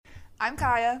I'm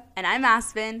Kaya. And I'm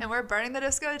Aspen. And we're burning the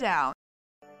disco down.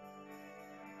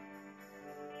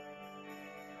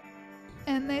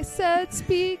 And they said,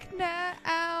 speak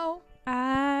now.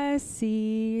 I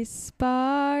see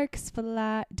sparks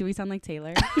fly. Do we sound like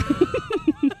Taylor?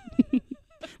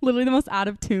 Literally the most out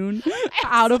of tune,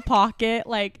 out of pocket.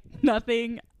 Like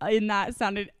nothing in that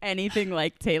sounded anything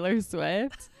like Taylor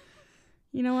Swift.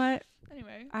 You know what?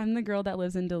 Anyway. I'm the girl that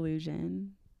lives in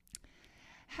delusion.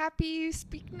 Happy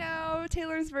Speak Now,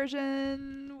 Taylor's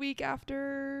version, week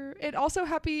after. And also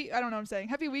happy, I don't know what I'm saying.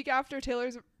 Happy week after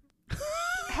Taylor's.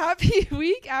 Happy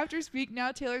week after Speak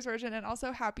Now, Taylor's version. And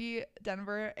also happy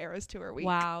Denver Eras Tour week.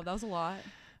 Wow, that was a lot.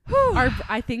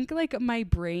 I think like my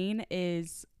brain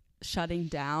is shutting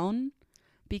down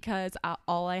because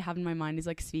all I have in my mind is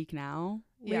like Speak Now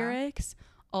lyrics.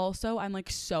 Also, I'm like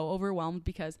so overwhelmed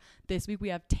because this week we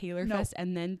have Taylor Fest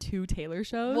and then 2 Taylor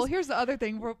shows. Well, here's the other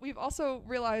thing. We've also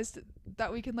realized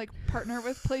that we can like partner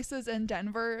with places in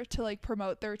Denver to like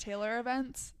promote their Taylor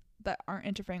events that aren't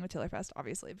interfering with Taylor Fest,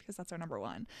 obviously, because that's our number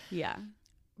one. Yeah.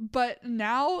 But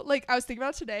now, like, I was thinking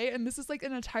about it today, and this is like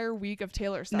an entire week of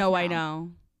Taylor stuff. No, now. I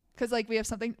know. Because like we have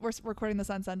something, we're recording this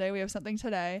on Sunday. We have something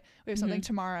today. We have something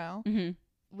tomorrow.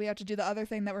 We have to do the other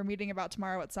thing that we're meeting about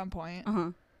tomorrow at some point.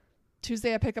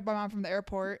 Tuesday, I pick up my mom from the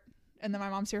airport, and then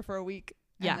my mom's here for a week.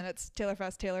 And then it's Taylor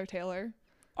Fest, Taylor.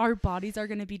 Our bodies are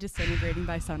going to be disintegrating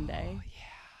by Sunday. Oh, yeah.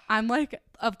 I'm like,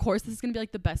 of course, this is going to be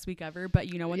like the best week ever. But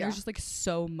you know, when there's just like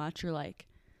so much, you're like,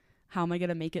 how am I going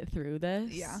to make it through this?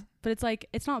 Yeah. But it's like,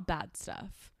 it's not bad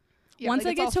stuff. Yeah, once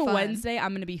like I get to fun. Wednesday,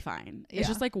 I'm going to be fine. It's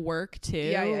just like work too.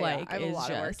 Yeah. Like, I have a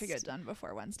lot of work to get done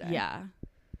before Wednesday. Yeah.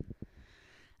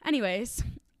 Anyways.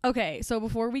 Okay, so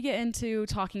before we get into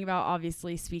talking about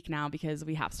obviously Speak Now, because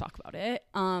we have to talk about it,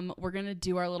 we're going to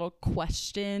do our little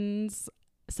questions,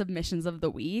 submissions of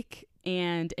the week.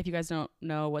 And if you guys don't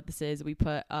know what this is, we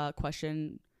put a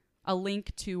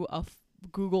link to a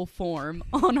Google form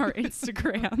on our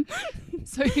Instagram.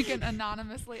 So you can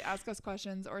anonymously ask us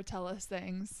questions or tell us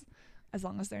things as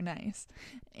long as they're nice.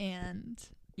 And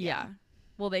yeah.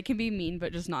 Well, they can be mean,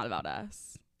 but just not about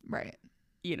us. Right.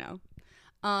 You know.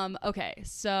 Okay,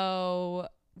 so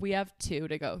we have 2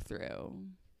 to go through.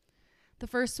 The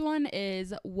first one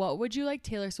is, what would you like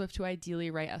Taylor Swift to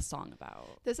ideally write a song about?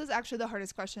 This is actually the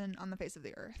hardest question on the face of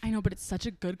the earth. I know, but it's such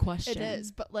a good question. It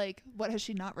is, but like, what has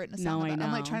she not written a song about? I know.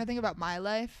 I'm like trying to think about my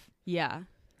life. Yeah.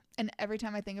 And every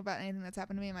time I think about anything that's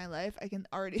happened to me in my life, I can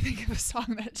already think of a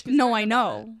song that she's No, I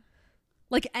know.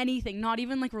 Like anything, not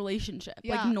even like relationship,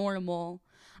 yeah. like normal.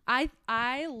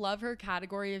 I love her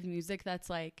category of music that's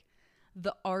like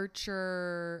the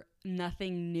Archer,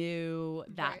 Nothing New,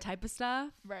 that type of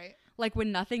stuff. Right. Like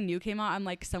when Nothing New came out, I'm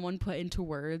like, someone put into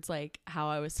words like how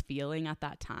I was feeling at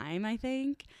that time, I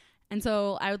think. And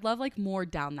so I would love like more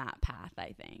down that path,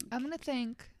 I think. I'm going to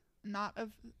think not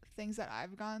of things that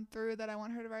I've gone through that I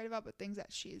want her to write about, but things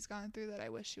that she's gone through that I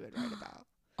wish she would write about.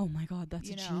 Oh my God, that's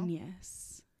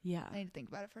genius. Yeah. I need to think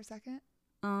about it for a second.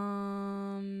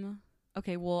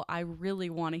 Okay, well, I really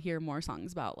want to hear more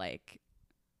songs about like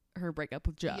her breakup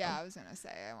with Joe. Yeah, I was gonna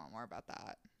say I want more about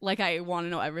that. Like I want to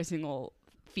know every single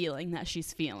feeling that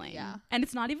she's feeling. Yeah. And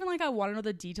it's not even like I want to know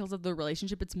the details of the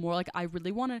relationship. It's more like I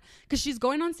really want to, because she's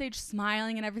going on stage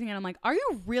smiling and everything, and I'm like, are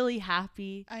you really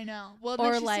happy? I know. Well,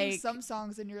 or then she like sings some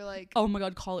songs and you're like, oh my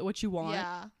God, call it what you want.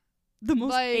 Yeah. The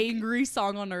most like, angry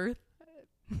song on earth.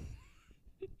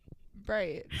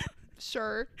 Right.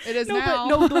 Sure. It is no, now.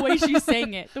 But no, the way she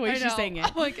sang it. The way she sang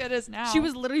it. Like it is now. She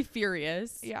was literally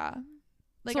furious. Yeah.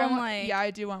 Like so I'm like, yeah, I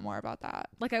do want more about that.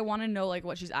 Like I want to know like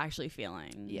what she's actually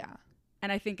feeling. Yeah.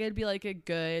 And I think it'd be like a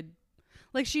good,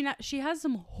 like she has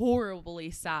some horribly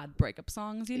sad breakup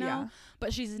songs, you know, Yeah.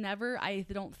 but she's never, I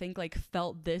don't think like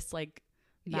felt this like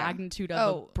magnitude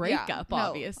of a breakup, No,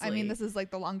 obviously. I mean, this is like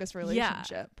the longest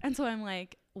relationship. Yeah. And so I'm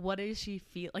like, what does she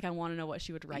feel? Like I want to know what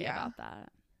she would write about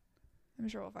that. I'm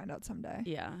sure we'll find out someday.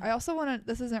 Yeah. I also want to,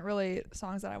 this isn't really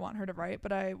songs that I want her to write,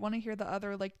 but I want to hear the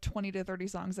other like 20 to 30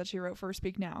 songs that she wrote for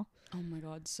Speak Now. Oh my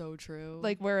God, so true.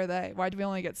 Like, where are they? Why do we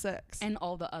only get 6? And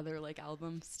all the other like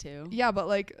albums too. Yeah, but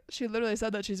like she literally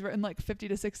said that she's written like 50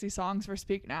 to 60 songs for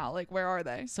Speak Now. Like, where are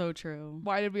they? So true.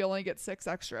 Why did we only get 6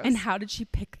 extras? And how did she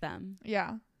pick them?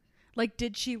 Yeah. Like,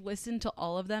 did she listen to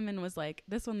all of them and was like,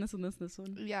 this one, this one, this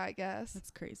one? Yeah, I guess. That's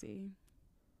crazy.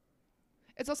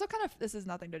 It's also kind of, this is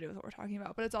nothing to do with what we're talking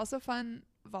about, but it's also fun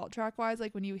vault track wise,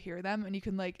 like when you hear them and you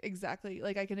can like exactly,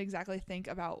 like I can exactly think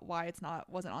about why it's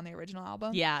wasn't on the original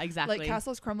album. Yeah, exactly. Like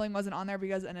Castles Crumbling wasn't on there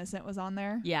because Innocent was on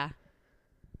there. Yeah.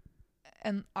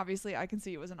 And obviously I can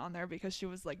see it wasn't on there because she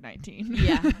was like 19.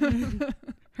 Yeah.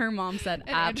 Her mom said and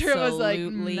Andrew absolutely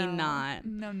was like, no, not.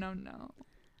 No.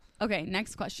 Okay,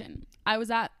 next question. I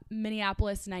was at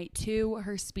Minneapolis night 2.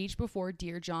 Her speech before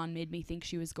Dear John made me think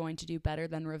she was going to do better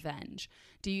than Revenge.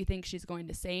 Do you think she's going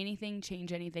to say anything,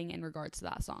 change anything in regards to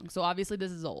that song? So obviously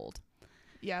this is old.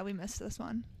 Yeah, we missed this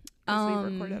one. Because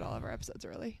we recorded all of our episodes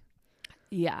early.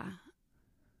 Yeah.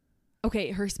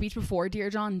 Okay, her speech before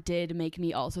Dear John did make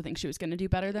me also think she was going to do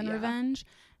better than Revenge.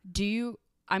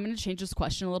 I'm going to change this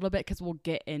question a little bit because we'll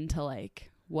get into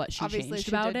like what she changed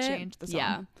about it. Change the song,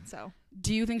 yeah. So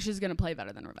do you think she's going to play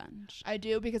better than Revenge? I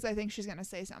do, because I think she's going to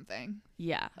say something.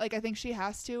 Yeah. Like, I think she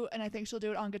has to, and I think she'll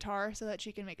do it on guitar so that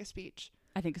she can make a speech.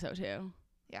 I think so too.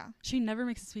 Yeah. She never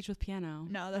makes a speech with piano.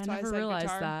 No, that's why I never said realized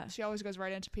guitar. that. She always goes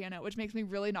right into piano, which makes me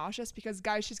really nauseous because,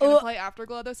 guys, she's going to play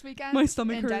Afterglow this weekend My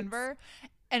stomach in hurts. Denver.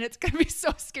 And it's going to be so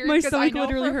scary My because I stomach know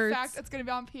literally for a hurts. fact it's going to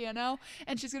be on piano,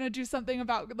 and she's going to do something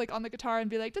about like on the guitar and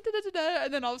be like da da da da da,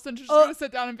 and then all of a sudden she's going to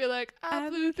sit down and be like, I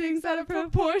blew things out of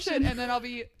proportion, and then I'll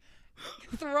be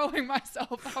throwing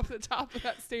myself off the top of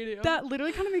that stadium. That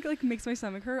literally kind of makes my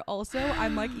stomach hurt. Also,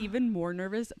 I'm like even more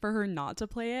nervous for her not to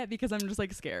play it because I'm just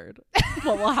like scared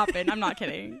what will happen. I'm not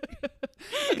kidding.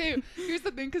 Okay, here's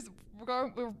the thing, because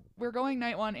we're going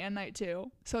night 1 and night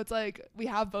 2, so it's like we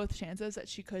have both chances that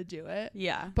she could do it.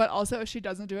 Yeah. But also, if she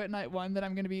doesn't do it night 1, then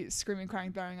I'm gonna be screaming,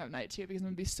 crying, throwing up night 2 because I'm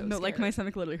gonna be so scared. Like my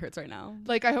stomach literally hurts right now.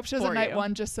 Like, I hope she does it night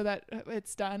 1 just so that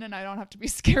it's done and I don't have to be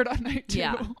scared on night 2.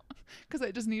 Yeah. Because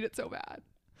I just need it so bad.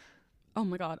 Oh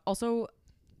my god. Also,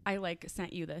 I like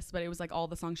sent you this, but it was like all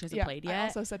the songs she hasn't played yet. I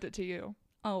also sent it to you.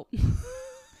 Oh.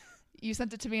 You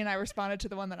sent it to me and I responded to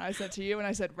the one that I sent to you and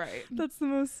I said, right. That's the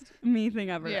most me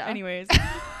thing ever. Yeah. Anyways.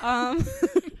 I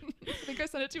think I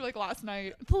sent it to you like last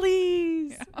night.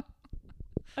 Please. Yeah.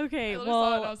 Okay, I saw it and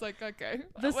I well, was like, okay.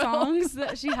 the songs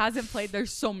that she hasn't played,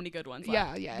 there's so many good ones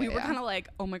left. We were kind of like,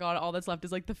 oh my god, all that's left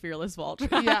is like the Fearless Vault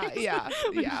tracks. Yeah.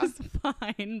 Which is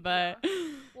fine, but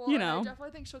well, you know. I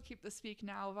definitely think she'll keep the Speak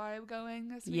Now vibe going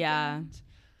this weekend. Yeah.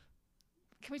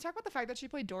 Can we talk about the fact that she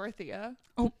played Dorothea?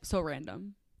 Oh, so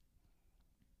random.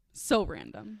 So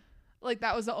random. Like,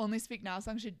 that was the only Speak Now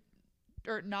song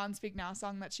or non-Speak Now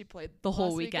song that she played the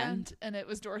whole last weekend. And it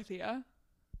was Dorothea.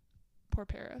 Poor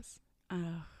Paris.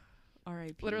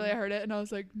 R.I.P. Literally, I heard it and I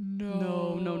was like,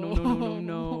 no.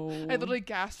 No. I literally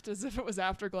gasped as if it was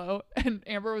Afterglow, and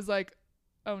Amber was like,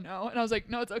 oh no. And I was like,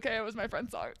 no, it's okay. It was my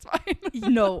friend's song. It's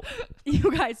fine. No, you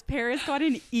guys, Paris got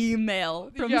an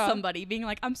email from somebody being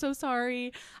like, I'm so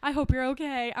sorry. I hope you're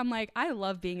okay. I'm like, I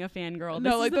love being a fangirl.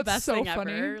 This is the best thing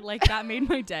ever. Like, that made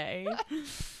my day.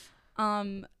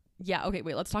 Yeah. Okay.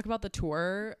 Wait, let's talk about the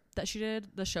tour that she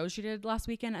did, the shows she did last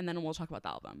weekend, and then we'll talk about the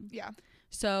album. Yeah.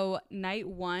 So night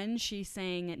 1, she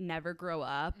sang Never Grow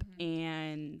Up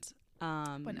and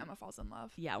When Emma Falls in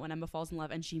Love. Yeah, When Emma Falls in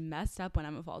Love, and she messed up When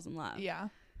Emma Falls in Love. Yeah.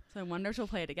 So I wonder if she'll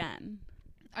play it again.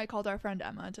 I called our friend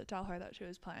Emma to tell her that she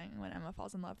was playing When Emma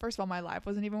Falls in Love. First of all, my live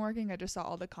wasn't even working. I just saw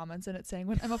all the comments in it saying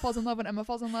When Emma Falls in Love, When Emma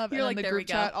Falls in Love. You're and like, then the group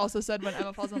chat also said When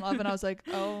Emma Falls in Love. And I was like,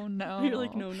 oh no. You're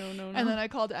like, no. And then I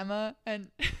called Emma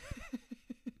and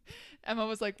Emma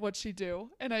was like, what'd she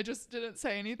do? And I just didn't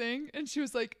say anything. And she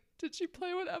was like, did she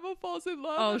play When Emma Falls in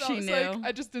Love? Oh, and she I was knew. like,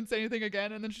 I just didn't say anything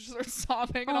again. And then she started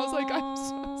sobbing. And I was like, I'm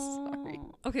so sorry.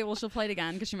 Okay, well, she'll play it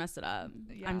again because she messed it up.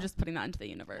 Yeah. I'm just putting that into the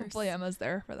universe. Hopefully Emma's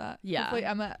there for that. Yeah.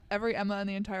 Hopefully every Emma in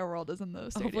the entire world is in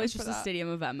the stadium. Hopefully it's for just a that. stadium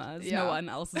of Emmas. Yeah. No one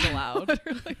else is allowed.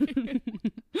 Literally.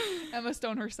 Emma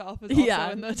Stone herself is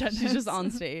also in the attendance. She's just on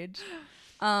stage.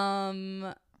 Okay.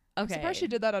 I'm surprised she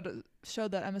did that at a show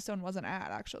that Emma Stone wasn't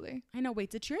at, actually. I know. Wait,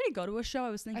 did she already go to a show?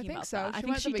 I was thinking about that. I think she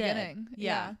went at the beginning.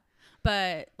 Yeah.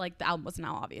 But like the album wasn't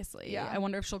out, obviously. Yeah. I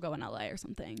wonder if she'll go in LA or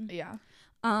something. Yeah.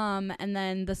 And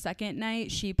then the second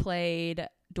night she played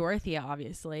Dorothea,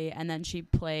 obviously, and then she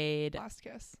played Last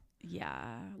Kiss.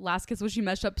 Yeah, Last Kiss, which she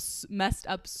messed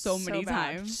up so many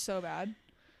times. So bad.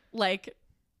 Like,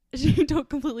 she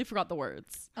completely forgot the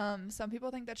words. Some people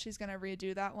think that she's gonna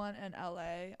redo that one in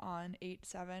LA on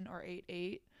 8/7 or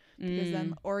 8/8 because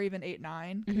then, or even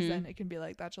 8/9, because then it can be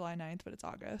like that July 9th, but it's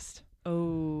August.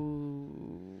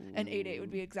 Oh. And 8/8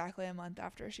 would be exactly a month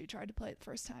after she tried to play it the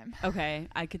first time. Okay,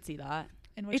 I could see that.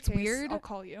 In which it's case, weird. I'll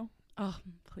call you. Oh,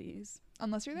 please.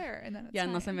 Unless you're there, and then it's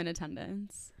unless I'm in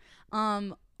attendance.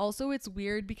 Also, it's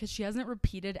weird because she hasn't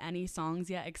repeated any songs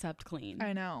yet except Clean.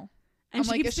 I know. And I'm she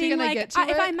like, keeps is she being gonna like, get to if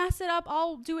it? I mess it up,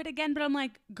 I'll do it again. But I'm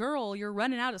like, girl, you're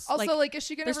running out of Also, like is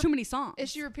she gonna? There's too many songs. Is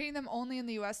she repeating them only in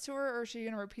the U.S. tour, or is she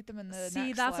gonna repeat them in the next?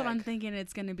 See, that's what I'm thinking.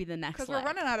 It's gonna be the next. Because we're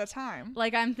running out of time.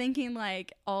 Like I'm thinking,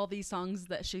 like all these songs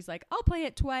that she's like, I'll play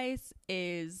it twice,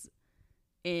 is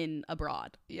in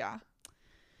abroad. Yeah.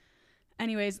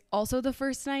 Anyways, also the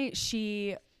first night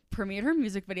she premiered her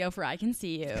music video for I Can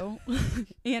See You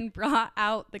and brought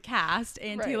out the cast,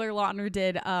 and Right. Taylor Lautner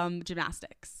did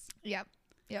gymnastics. Yep.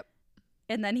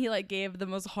 And then he like gave the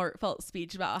most heartfelt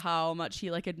speech about how much he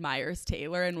like admires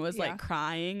Taylor and was Yeah. like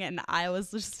crying. And I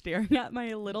was just staring at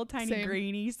my little tiny Same.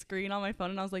 grainy screen on my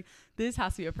phone, and I was like, this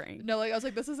has to be a prank. No, like I was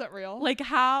like, this isn't real. Like,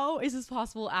 how is this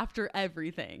possible after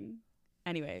everything?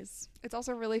 Anyways, It's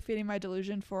also really feeding my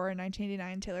delusion for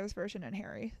 1989 Taylor's version and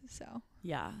Harry. So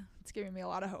yeah, it's giving me a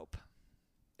lot of hope.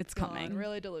 it's Feeling coming.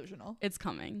 really delusional. It's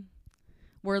coming.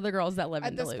 We're the girls that live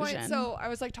At in this delusion. point, so I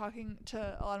was like talking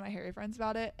to a lot of my Harry friends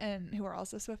about it, and who are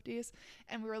also Swifties,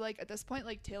 and we were like, at this point,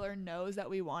 like Taylor knows that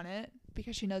we want it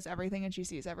because she knows everything and she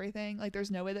sees everything. Like there's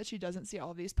no way that she doesn't see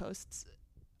all of these posts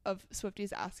of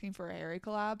Swifties asking for a Harry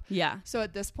collab. yeah. So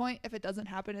at this point, if it doesn't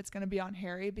happen, it's going to be on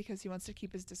Harry because he wants to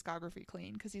keep his discography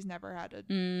clean because he's never had a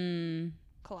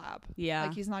collab. Yeah.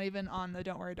 Like he's not even on the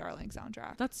Don't Worry Darling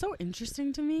soundtrack. That's so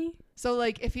interesting to me. So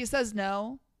like if he says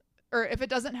no, or if it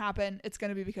doesn't happen, it's going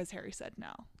to be because Harry said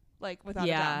no. Like without a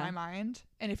doubt Yeah. in my mind.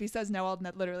 And if he says no, I'll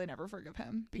literally never forgive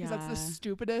him because that's the Yeah.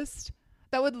 stupidest.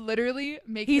 That would literally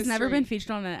make He's never history. been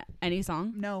featured on any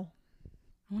song. No.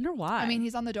 I wonder why. I mean,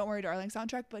 he's on the Don't Worry Darling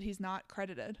soundtrack, but he's not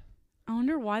credited. I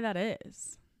wonder why that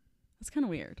is. That's kind of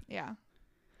weird. Yeah.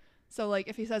 So like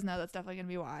if he says no, that's definitely going to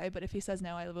be why. But if he says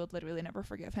no, I would literally never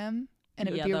forgive him. And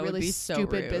it Yeah, would be a that would really be so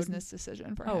stupid rude. business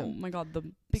decision for Oh him. my god, the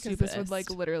Because this would like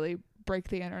stupidest. literally break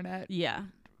the internet, Yeah.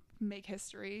 make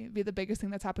history, be the biggest thing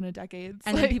that's happened in decades.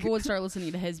 And like, then people would start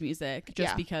listening to his music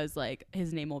just Yeah. because like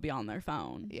his name will be on their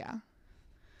phone. Yeah.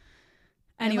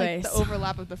 Anyways, And, like, the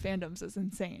overlap of the fandoms is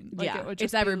insane. Like, yeah, it would it's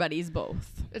just be- everybody's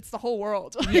both. It's the whole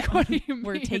world. Like, Yeah. what do you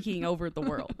We're mean? taking over the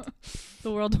world.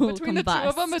 The world will Between the two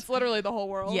of them, combust. it's literally the whole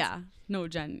world. Yeah. No,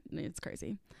 Jen, it's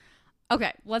crazy.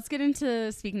 Okay, let's get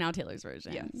into Speak Now Taylor's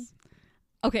version. Yes.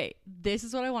 Okay, this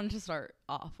is what I wanted to start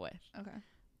off with. Okay.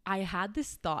 I had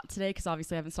this thought today because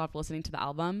obviously I haven't stopped listening to the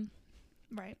album.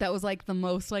 Right. That was like the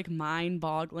most like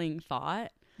mind-boggling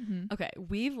thought. Mm-hmm. Okay,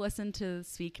 we've listened to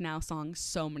Speak Now songs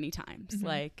so many times. Mhm.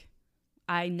 Like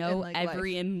I know like,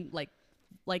 every and like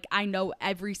I know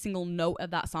every single note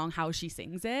of that song, how she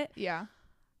sings it. Yeah.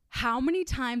 How many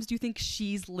times do you think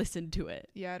she's listened to it?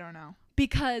 Yeah, I don't know.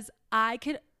 Because I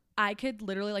could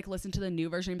literally like listen to the new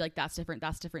version and be like, that's different,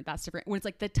 that's different, that's different. When it's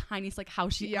like the tiniest, like how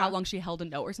Yeah. long she held a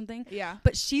note or something. Yeah.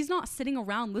 But she's not sitting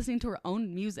around listening to her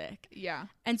own music. Yeah.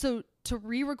 And so to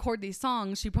re-record these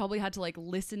songs, she probably had to like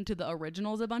listen to the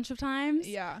originals a bunch of times.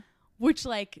 Yeah. Which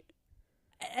like,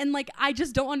 and like, I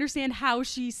just don't understand how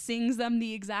she sings them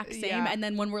the exact same. Yeah. And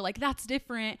then when we're like, that's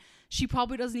different, she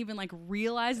probably doesn't even like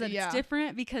realize that Yeah. it's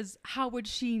different because how would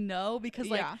she know? Because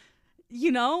like, yeah.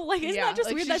 you know, like, isn't Yeah, that just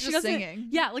like, weird she's that she just doesn't, singing.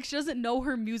 yeah, like she doesn't know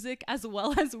her music as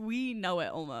well as we know it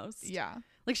almost. Yeah.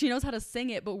 Like she knows how to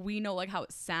sing it, but we know like how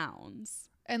it sounds.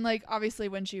 And like obviously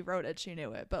when she wrote it, she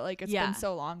knew it, but like it's Yeah. been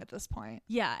so long at this point.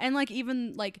 Yeah. And like,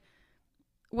 even like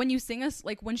when you sing us,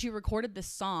 like when she recorded this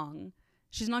song,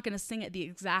 she's not going to sing it the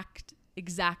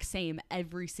exact same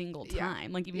every single Yeah.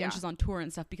 time. Like even Yeah. when she's on tour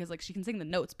and stuff, because like she can sing the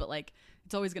notes, but like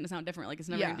it's always going to sound different. Like it's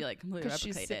never Yeah. going to be like completely 'Cause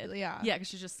she's replicated. yeah. Yeah. Cause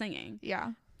she's just singing.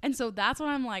 Yeah. And so that's what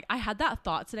I'm like, I had that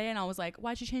thought today and I was like,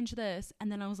 why'd you change this? And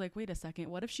then I was like, wait a second,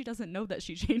 what if she doesn't know that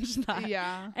she changed that?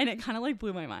 Yeah. And it kind of like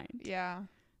blew my mind. Yeah.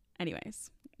 Anyways,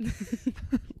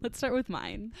 let's start with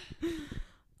mine.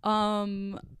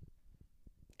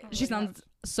 She sounds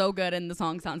so good and the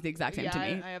song sounds the exact same to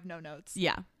me. I have no notes.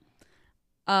 Yeah.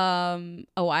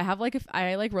 I have like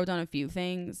I like wrote down a few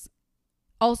things.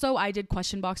 Also, I did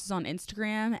question boxes on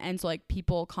Instagram, and so like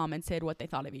people commented what they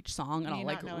thought of each song, and Me I'll not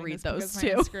like knowing read this those because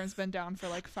too. My Instagram's been down for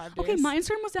like 5 days. Okay, my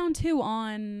Instagram was down too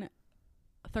on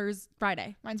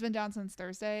Friday. Mine's been down since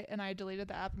Thursday, and I deleted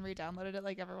the app and re-downloaded it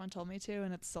like everyone told me to,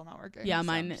 and it's still not working. Yeah, So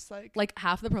mine- I'm just Like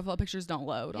half the profile pictures don't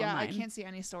load. yeah, on I mine. can't see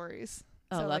any stories.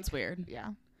 Oh, So, that's like, weird.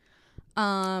 Yeah,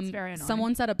 it's very annoying.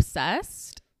 Someone said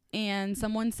obsessed, and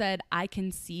someone said I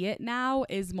can see it now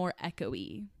is more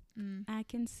echoey. I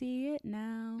can see it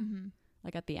now. Mm-hmm.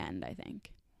 Like at the end, I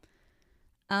think.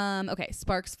 Okay,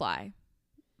 Sparks Fly.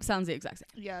 Sounds the exact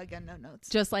same. Yeah, again, no notes.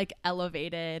 Just like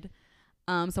elevated.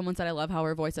 Someone said I love how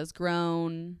her voice has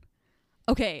grown.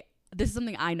 Okay, this is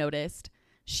something I noticed.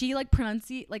 She like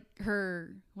like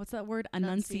her, what's that word?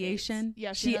 Enunciation.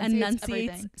 Yeah, she enunciates enunciates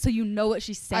everything. so you know what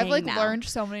she's saying. I've like now. learned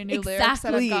so many new lyrics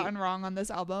that Exactly. I've gotten wrong on this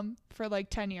album for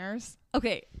like 10 years.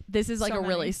 Okay, this is like So a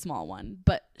really many. small one,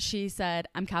 but she said,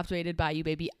 I'm captivated by you,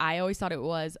 baby. I always thought it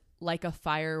was like a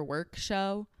fireworks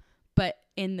show, but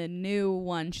in the new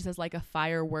one, she says like a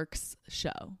fireworks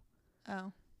show.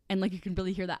 Oh, And like you can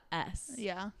really hear that S.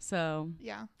 yeah, So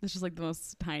yeah. it's just like the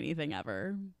most tiny thing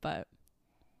ever, but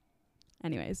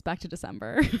Anyways, back to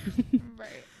December.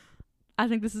 Right. I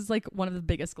think this is like one of the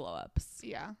biggest glow ups.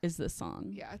 Yeah. Is this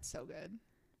song? Yeah, it's so good.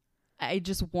 I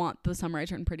just want the Summer I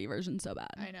Turned Pretty version so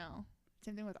bad. I know.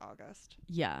 Same thing with August.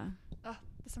 Yeah. The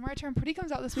Summer I Turned Pretty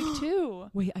comes out this week too.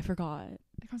 Wait, I forgot.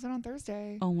 It comes out on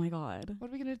Thursday. Oh my god. What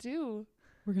are we gonna do?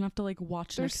 We're gonna have to like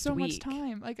watch There's next so week. much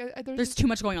time. Like There's too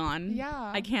much going on. Yeah.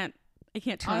 I can't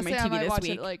turn Honestly, on my I TV might this watch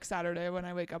week. it like Saturday when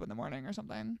I wake up in the morning or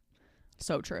something.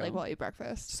 So true. Like while I eat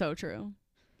breakfast. So true.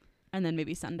 And then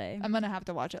maybe Sunday. I'm gonna have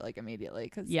to watch it like immediately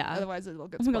because otherwise it'll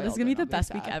get Oh my god, spoiled this is gonna be and the I'll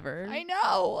best week sad. ever. I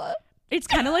know. It's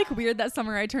kind of like weird that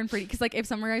Summer I Turned Pretty, because like if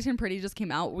Summer I Turned Pretty just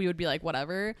came out, we would be like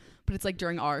whatever. But it's like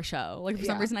during our show. Like for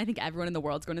some reason, I think everyone in the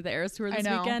world's going to the Eras tour this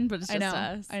weekend, but it's just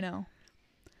us. I know.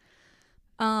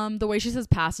 The way she says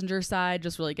 "passenger side"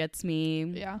 just really gets me.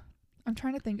 Yeah. I'm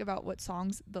trying to think about what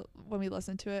songs when we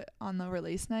listened to it on the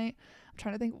release night. I'm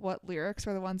trying to think what lyrics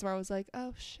were the ones where I was like,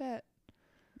 oh shit.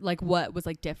 Like what was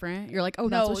like different? You're like, oh,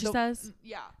 that's what she says.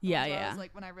 Yeah. Yeah. I was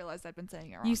like when I realized I'd been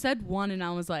saying it wrong. You said one, and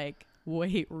I was like,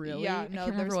 wait, really? Yeah. I No.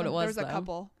 can't remember what it was. There's a though.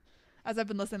 couple. As I've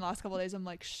been listening the last couple of days, I'm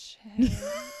like, shit.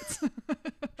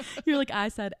 You're like, I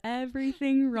said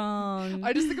everything wrong.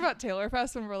 I just think about Taylor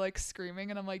Fest when we're like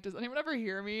screaming, and I'm like, does anyone ever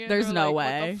hear me? And There's they're no like,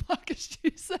 way. What the fuck is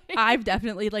she saying? I've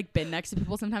definitely like been next to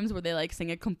people sometimes where they like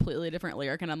sing a completely different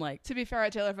lyric, and I'm like, To be fair,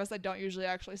 at Taylor Fest, I don't usually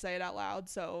actually say it out loud,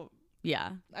 so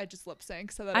yeah, I just lip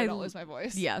sync so that I don't lose my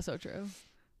voice. yeah, so true.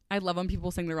 I love when people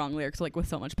sing the wrong lyrics like with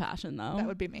so much passion though. That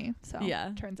would be me. So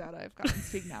yeah, turns out I've gotten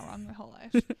Speak Now wrong my whole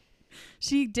life.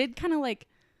 She did kind of like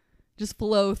just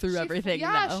flow through everything.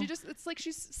 Yeah, though. it's like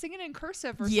she's singing in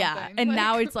cursive or yeah, something. and like,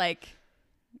 now it's like,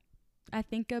 I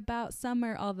think about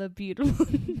summer, all the beautiful.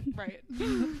 Right.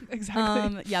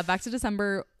 Exactly. Yeah, back to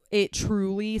December. It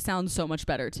truly sounds so much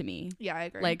better to me. Yeah, I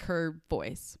agree. Like her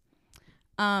voice.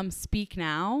 Speak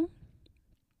Now.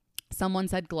 Someone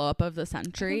said glow up of the I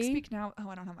century. think Speak Now. Oh,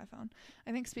 I don't have my phone.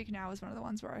 I think Speak Now is one of the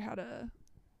ones where I had a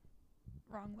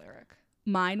wrong lyric.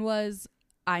 Mine was,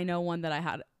 I know one that I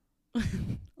had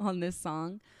on this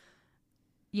song.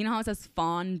 You know how it says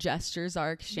fond gestures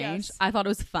are exchanged? Yes. I thought it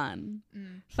was fun.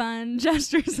 Mm. Fun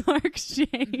gestures are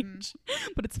exchanged.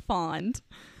 But it's fond.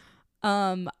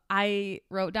 I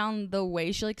wrote down the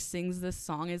way she like sings this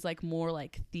song is like more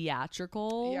like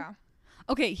theatrical. Yeah.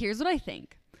 Okay, here's what I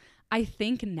think. I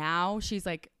think now she's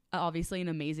like obviously an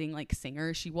amazing like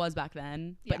singer. She was back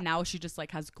then, but Yeah. now she just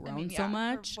like has grown so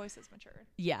much. Her voice has matured.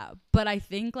 Yeah, but I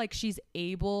think like she's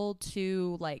able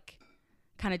to like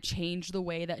kind of change the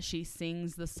way that she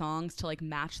sings the songs to like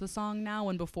match the song now,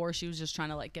 when before she was just trying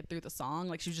to like get through the song,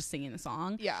 like she was just singing the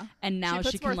song. Yeah. And now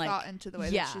she she puts more can like thought into the way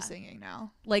that she's singing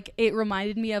now. like it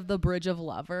reminded me of the Bridge of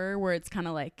Lover, where it's kind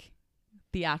of like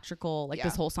theatrical, like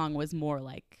this whole song was more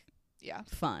like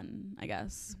fun, I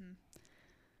guess. Mm-hmm.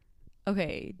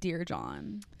 Okay, Dear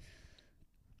John,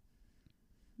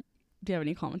 do you have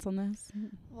any comments on this?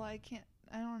 Well, I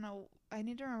don't know. I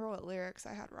need to remember what lyrics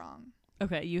I had wrong.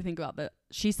 Okay, you think about that.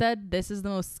 She said this is the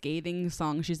most scathing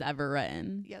song she's ever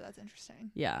written. Yeah, that's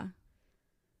interesting. Yeah.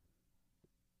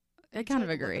 I It's kind of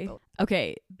like, look at agree.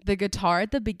 Okay, the guitar at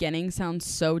the beginning sounds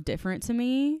so different to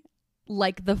me.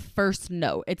 Like the first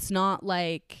note. It's not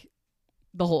like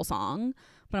the whole song,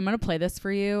 but I'm going to play this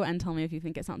for you and tell me if you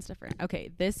think it sounds different. Okay,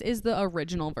 this is the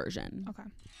original version. Okay.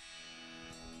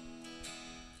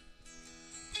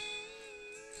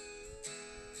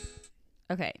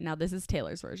 Okay, now this is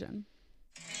Taylor's version.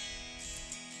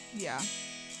 Yeah.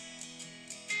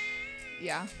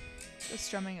 Yeah. The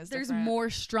strumming is There's different. more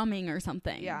strumming or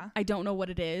something. Yeah. I don't know what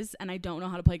it is, and I don't know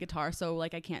how to play guitar, so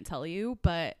like I can't tell you,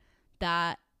 but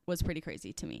that was pretty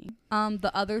crazy to me.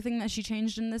 The other thing that she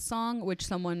changed in this song, which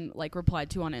someone like replied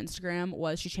to on Instagram,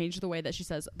 was she changed the way that she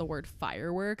says the word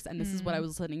fireworks, and this is what I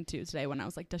was listening to today when I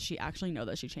was like, does she actually know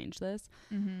that she changed this?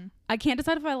 Mm-hmm. I can't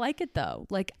decide if I like it though.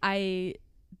 Like I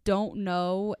don't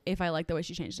know if I like the way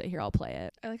she changed it. Here, I'll play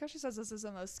it. I like how she says this is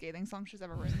the most scathing song she's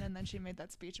ever written, and then she made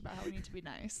that speech about how we need to be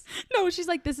nice. No, she's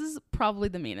like, this is probably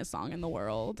the meanest song in the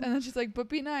world. And then she's like, but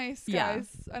be nice, guys.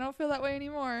 Yeah. I don't feel that way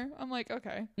anymore. I'm like,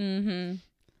 okay. Mm-hmm.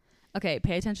 Okay,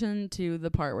 pay attention to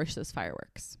the part where she says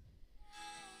fireworks.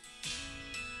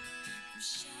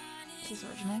 Is this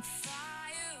original?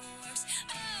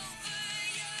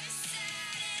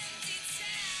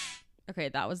 Okay,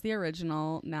 that was the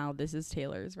original. Now this is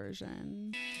Taylor's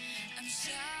version.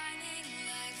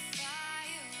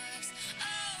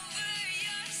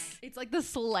 It's like the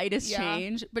slightest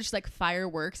change, but she's like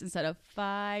fireworks instead of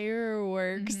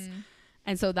fireworks. Mm-hmm.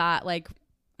 And so that like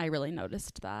I really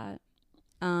noticed that.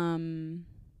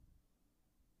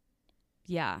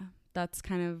 Yeah, that's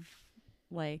kind of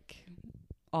like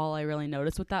all I really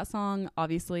noticed with that song.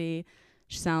 Obviously,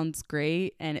 She sounds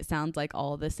great, and it sounds like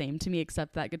all the same to me,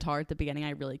 except that guitar at the beginning. I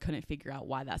really couldn't figure out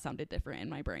why that sounded different in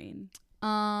my brain.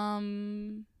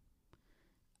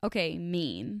 Okay,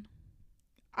 Mean.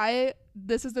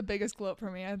 This is the biggest gloat for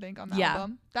me, I think, on the Yeah.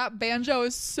 album. That banjo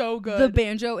is so good. The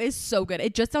banjo is so good.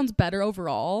 It just sounds better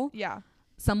overall. Yeah.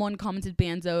 Someone commented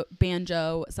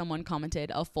banjo. Someone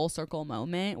commented a full circle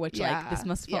moment, which like this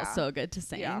must feel so good to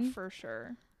sing. Yeah, for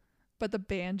sure. But the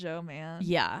banjo, man.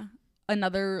 Yeah.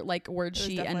 Another like word It was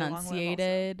she definitely a long live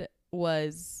enunciated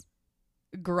was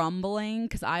grumbling,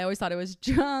 because I always thought it was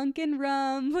drunk and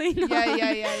rumbling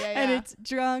Yeah. and it's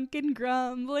drunk and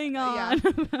grumbling on.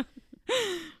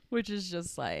 Which is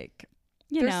just like,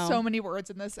 you There's know, so many words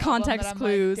in this context album that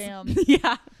clues. I'm Like, damn.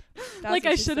 yeah. That's Like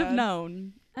what I she should have said.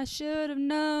 known. I should have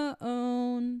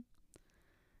known.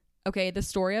 Okay, The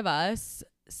Story of Us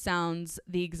sounds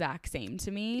the exact same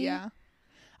to me. Yeah.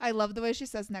 I love the way she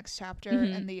says next chapter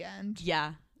Mhm. and the end.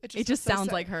 Yeah. It just was so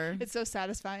sounds like her. It's so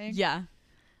satisfying. Yeah.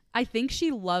 I think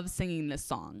she loves singing this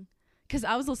song. Because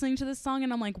I was listening to this song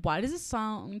and I'm like, why does it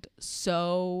sound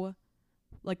so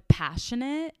like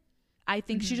passionate? I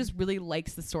think she just really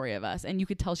likes The Story of Us. And you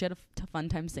could tell she had a fun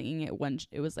time singing it when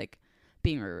it was like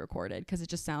being re-recorded, because it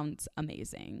just sounds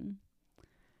amazing.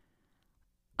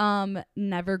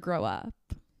 Never Grow Up.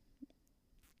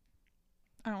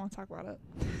 I don't want to talk about it.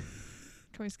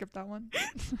 Can we skip that one?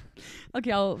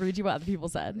 Okay, I'll read you what other people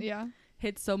said. Yeah.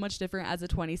 Hits so much different as a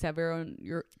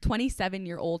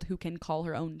 27-year-old who can call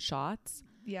her own shots.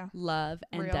 Yeah. Love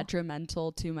and Real.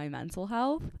 detrimental to my mental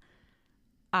health.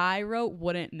 I wrote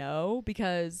wouldn't know,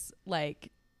 because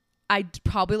like I'd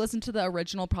probably listened to the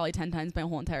original probably 10 times my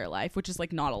whole entire life, which is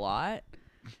like not a lot.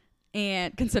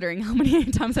 And considering how many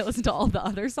times I listened to all the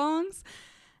other songs.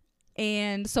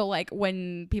 And so like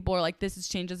when people are like, this is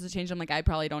change, I'm like, I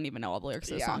probably don't even know all the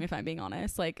lyrics of the song, if I'm being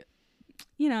honest. Like,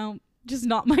 you know, just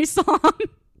not my song.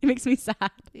 It makes me sad.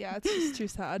 Yeah, it's just too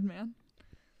sad, man.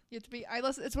 You have to be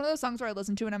it's one of those songs where I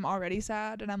listen to and I'm already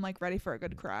sad and I'm like ready for a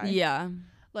good cry. Yeah.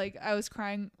 Like I was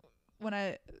crying when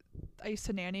I used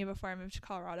to nanny before I moved to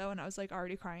Colorado, and I was like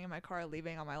already crying in my car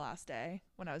leaving on my last day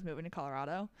when I was moving to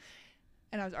Colorado.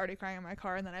 And I was already crying in my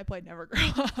car, and then I played Never Grow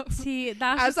Up. See,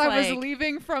 that's as just I was like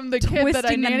leaving from the kid that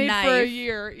I twisting the nannied for a knife.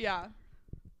 year. Yeah.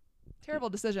 Terrible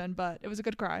decision, but it was a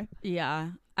good cry. Yeah.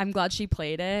 I'm glad she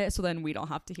played it, so then we don't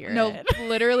have to hear No, it.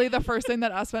 literally the first thing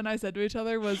that Aspa and I said to each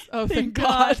other was, oh, thank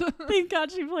God. God. Thank God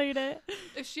she played it.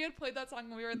 If she had played that song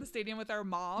when we were in the stadium with our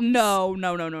moms. No.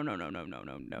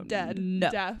 Dead. No.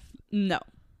 Death. No.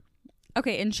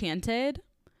 Okay, Enchanted.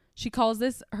 She calls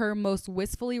this her most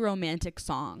wistfully romantic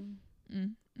song.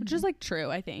 Which is like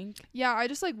true, I think. Yeah, I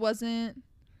just like wasn't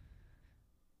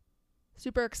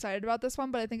super excited about this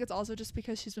one, but I think it's also just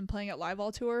because she's been playing it live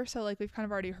all tour, so like we've kind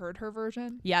of already heard her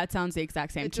version. Yeah, it sounds the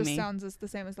exact same It to just me. sounds the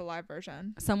same as the live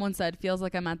version. Someone said, feels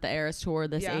like I'm at the Eras tour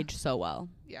this Yeah. age so well.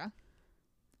 Yeah.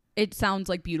 It sounds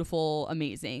like beautiful,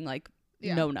 amazing, like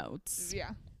Yeah. no notes.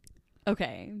 Yeah.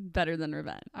 Okay, better than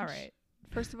Revenge. All right.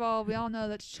 First of all, we all know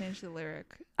that she changed the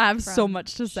lyric. I have so from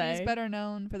much to say. She's better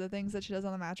known for the things that she does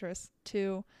on the mattress.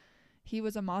 2, he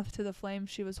was a moth to the flame.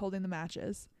 She was holding the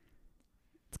matches.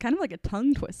 It's kind of like a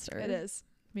tongue twister. It is.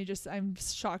 I'm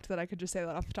shocked that I could just say that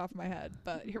off the top of my head,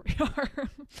 but here we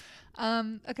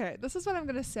are. Okay, this is what I'm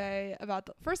gonna say about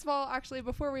first of all, actually,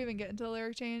 before we even get into the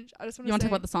lyric change, I just want to say, You want to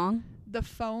talk about the song? the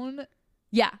phone,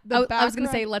 Yeah. I was going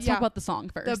to say, background- let's yeah. talk about the song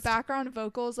first. the background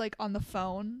vocals like on the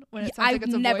phone when it sounds I've like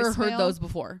it's a never heard voicemail. those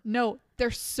before. No,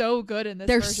 they're so good in this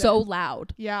They're version. so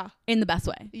loud Yeah, in the best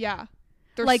way. yeah.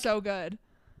 They're Like- so good.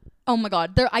 Oh my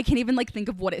God. I can't even like think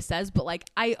of what it says, but like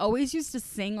I always used to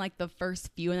sing like the first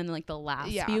few and then like the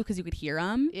last Yeah. few because you could hear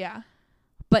them. Yeah.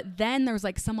 But then there's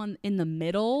like someone in the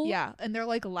middle. Yeah. And they're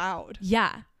like loud.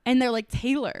 Yeah. And they're like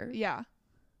Taylor. Yeah.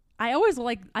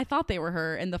 I thought they were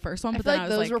her in the first one, I but feel then like I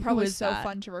was those like, were probably who is so that?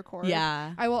 fun to record.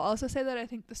 Yeah. I will also say that I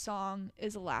think the song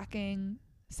is lacking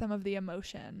some of the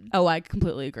emotion. Oh, I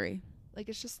completely agree. Like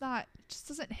it just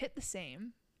doesn't hit the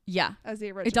same Yeah. as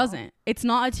the original. It doesn't. It's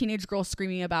not a teenage girl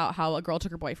screaming about how a girl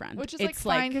took her boyfriend. Which is it's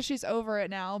like fine because she's over it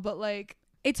now, but like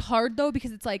it's hard though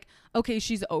because it's like, okay,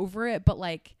 she's over it, but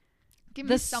like give me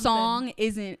the something. song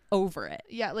isn't over it.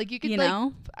 Yeah, like you could You like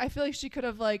know? I feel like she could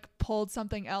have like pulled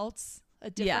something else, a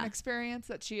different Yeah. experience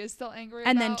that she is still angry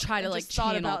And about, then try to, like, just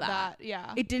thought channel about that.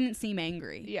 Yeah. It didn't seem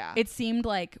angry. Yeah. It seemed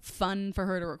like fun for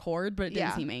her to record, but it didn't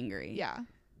Yeah. seem angry. Yeah.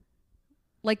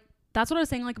 Like that's what I was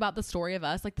saying like about The Story of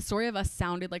Us. Like The Story of Us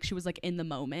sounded like she was like in the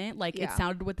moment. Like it Yeah.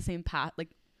 sounded with the same like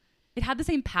it had the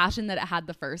same passion that it had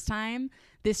the first time.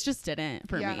 This just didn't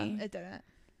for yeah, me. it didn't.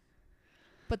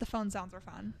 But the phone sounds were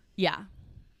fun. Yeah.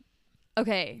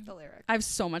 Okay. The lyric. I have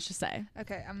so much to say.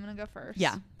 Okay, I'm gonna go first.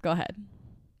 Yeah. Go ahead.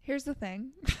 Here's the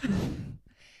thing.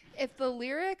 If the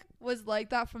lyric was like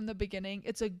that from the beginning,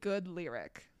 it's a good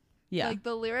lyric. Yeah. Like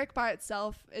the lyric by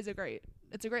itself is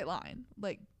it's a great line.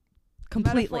 Like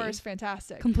Completely. metaphor is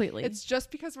fantastic. Completely. It's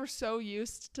just because we're so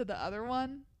used to the other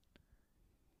one.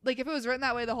 Like if it was written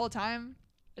that way the whole time,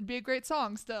 it'd be a great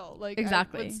song still. Like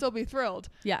exactly. I would still be thrilled.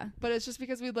 Yeah. But it's just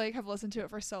because we like have listened to it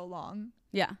for so long.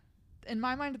 Yeah. In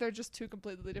my mind, they're just two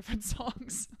completely different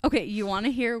songs. Okay, you want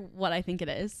to hear what I think it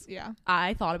is? Yeah.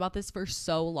 I thought about this for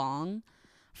so long.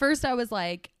 First, I was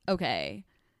like, okay,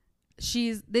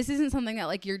 this isn't something that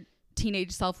like your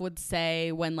teenage self would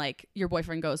say when like your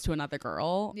boyfriend goes to another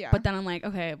girl. Yeah. But then I'm like,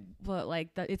 okay, but like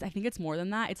I think it's more than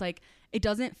that. It's like it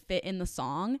doesn't fit in the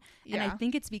song, and I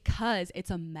think it's because it's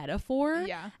a metaphor.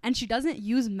 Yeah. And she doesn't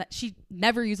use she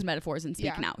never used metaphors in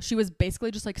Speak Now. She was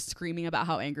basically just like screaming about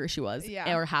how angry she was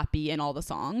or happy in all the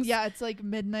songs. Yeah, it's like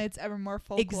Midnight's Evermore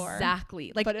folklore.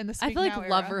 Exactly. Like, but in the Speak I feel like Now era.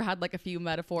 Lover had like a few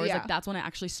metaphors. Yeah. Like that's when it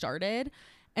actually started.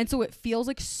 And so it feels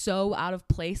like so out of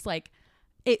place. Like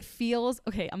it feels,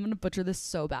 okay, I'm going to butcher this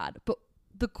so bad, but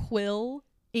the Quill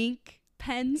ink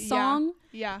pen song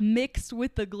mixed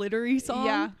with the glittery song.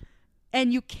 Yeah.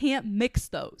 And you can't mix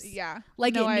those. Yeah.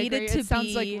 Like no, it needed to be. It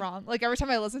sounds like wrong. Like every time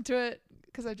I listen to it,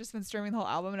 because I've just been streaming the whole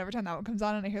album, and every time that one comes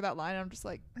on and I hear that line, I'm just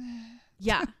like,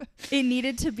 yeah. It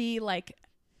needed to be like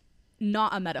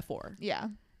not a metaphor. Yeah.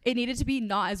 It needed to be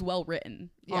not as well written,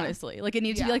 honestly. Like it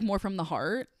needed to be like more from the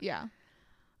heart. Yeah.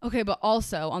 Okay, but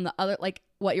also on the other, like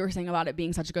what you were saying about it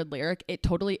being such a good lyric, it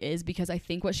totally is, because I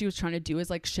think what she was trying to do is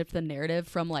like shift the narrative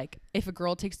from like, if a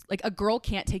girl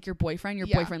can't take your boyfriend, your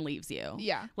boyfriend leaves you.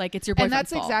 Yeah. Like it's your boyfriend's And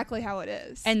that's fault. exactly how it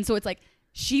is. And so it's like,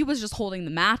 she was just holding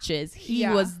the matches. He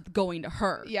was going to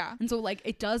her. Yeah. And so like,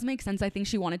 it does make sense. I think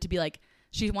she wanted to be like,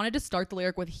 she wanted to start the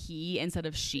lyric with he instead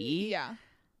of she. Yeah.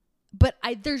 But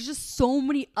there's just so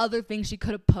many other things she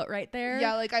could have put right there.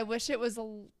 Yeah, like I wish it was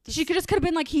she could have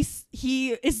been like, he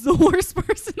is the worst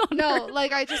person on earth. No,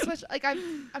 like I just wish, like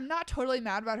I'm not totally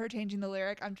mad about her changing the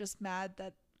lyric. I'm just mad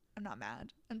that I'm not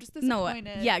mad. I'm just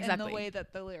disappointed in the way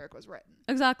that the lyric was written.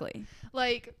 Exactly.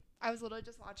 Like I was literally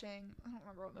just watching, I don't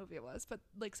remember what movie it was, but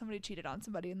like somebody cheated on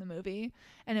somebody in the movie,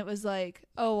 and it was like,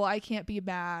 oh, well, I can't be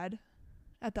mad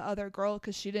at the other girl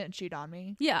because she didn't cheat on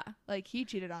me. Yeah. Like he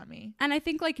cheated on me. And I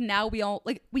think like now we all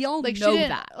like know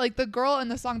that. Like the girl in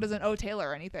the song doesn't owe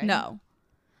Taylor anything. No.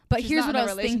 But here's what I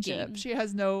was thinking. She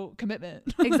has no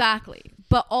commitment. Exactly.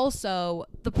 But also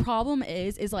the problem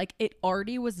is like it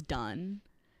already was done.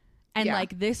 And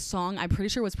like this song, I'm pretty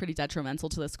sure was pretty detrimental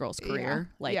to this girl's career.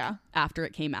 After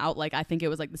it came out, like I think it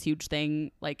was like this huge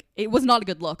thing. Like it was not a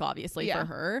good look, obviously, for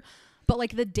her. But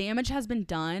like the damage has been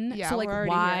done. So like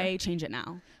why change it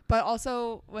now? But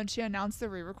also when she announced the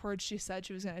re-record, she said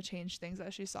she was going to change things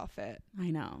as she saw fit. I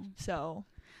know. So.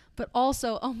 But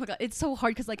also, oh my God, it's so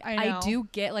hard because like I do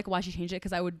get like why she changed it,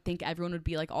 because I would think everyone would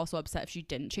be like also upset if she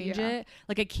didn't change it.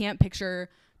 Like I can't picture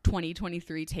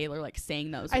 2023 Taylor like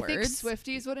saying those words. I think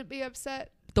Swifties wouldn't be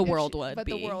upset. The world would but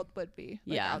be. the world would be.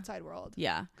 Like outside world.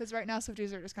 Yeah. Because right now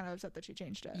Swifties are just kind of upset that she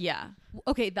changed it. Yeah.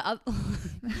 Okay.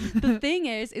 The thing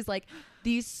is like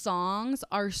these songs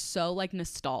are so like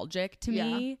nostalgic to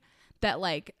me that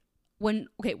like when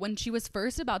she was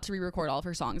first about to re-record all of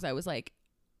her songs, I was like,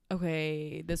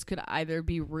 okay, this could either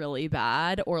be really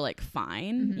bad or like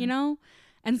fine, you know?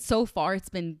 And so far it's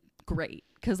been great.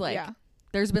 Cause like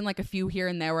there's been like a few here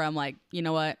and there where I'm like, you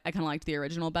know what? I kind of liked the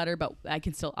original better, but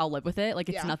I'll live with it. Like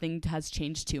it's nothing has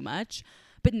changed too much.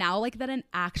 But now like that an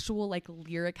actual like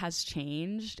lyric has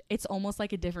changed, it's almost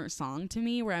like a different song to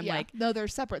me where I'm like, no, they're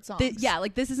separate songs.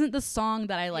 Like this isn't the song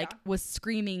that I like was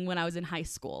screaming when I was in high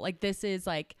school. Like this is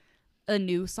like a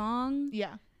new song.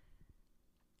 Yeah.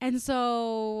 And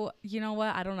so, you know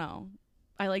what? I don't know.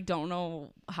 I like don't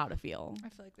know how to feel. I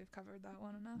feel like we've covered that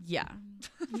one enough. Yeah.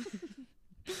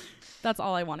 That's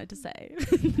all I wanted to say.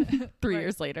 3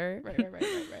 years later.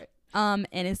 Right.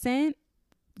 Innocent,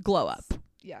 Glow Up.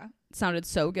 Yeah. Sounded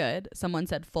so good. Someone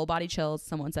said full body chills.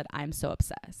 Someone said I'm so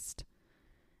obsessed.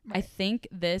 Right. I think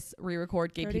this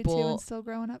re-record gave 32 people and still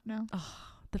growing up now. Oh,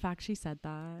 the fact she said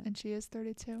that. And she is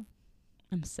 32.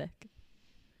 I'm sick.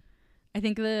 I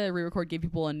think the re-record gave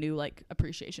people a new like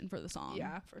appreciation for the song.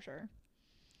 Yeah, for sure.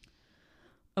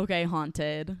 Okay,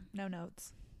 Haunted. No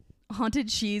notes.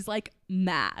 Haunted, she's like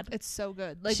mad. It's so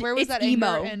good. Like where was that emo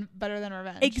anger in Better Than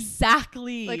Revenge?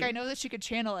 Exactly. Like I know that she could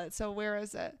channel it, so where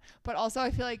is it? But also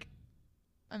I feel like,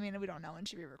 I mean, we don't know when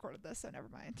she re-recorded this, so never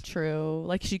mind. True.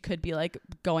 Like she could be like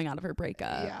going out of her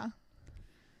breakup.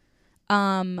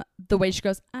 Yeah. The way she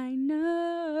goes, I know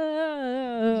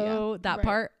that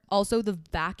part. Also the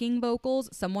backing vocals,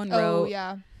 someone wrote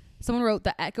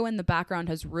the echo in the background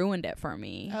has ruined it for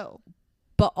me. Oh.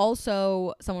 but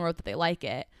also someone wrote that they like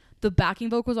it. The backing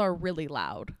vocals are really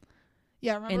loud.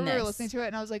 Yeah, I remember we were this. listening to it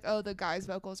and I was like, oh, the guy's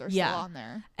vocals are Yeah. still on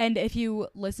there. And if you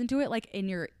listen to it like in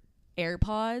your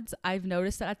AirPods, I've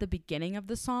noticed that at the beginning of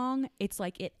the song, it's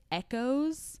like it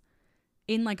echoes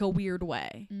in like a weird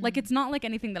way. Like it's not like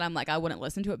anything that I'm like I wouldn't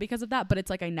listen to it because of that, but it's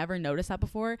like I never noticed that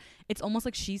before. It's almost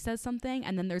like she says something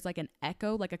and then there's like an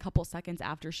echo like a couple seconds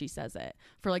after she says it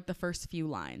for like the first few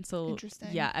lines. So Interesting.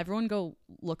 yeah, everyone go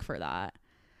look for that.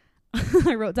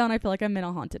 I wrote down I feel like I'm in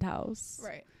a haunted house.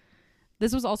 Right.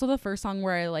 This was also the first song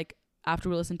where I like after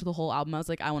we listened to the whole album I was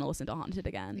like I want to listen to Haunted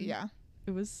again. Yeah.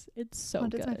 It's so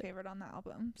Haunted's good. my favorite on the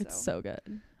album. It's so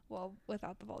good. Well,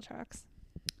 without the Vol tracks.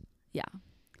 Yeah.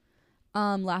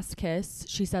 Last Kiss,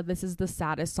 she said this is the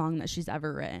saddest song that she's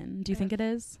ever written. Do you think it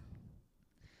is?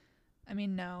 I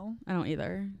mean, no. I don't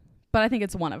either. But I think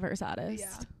it's one of her saddest.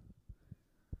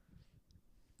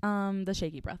 Yeah. The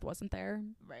shaky breath wasn't there.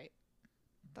 Right.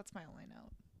 That's my only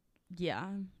note. Yeah.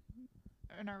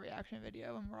 In our reaction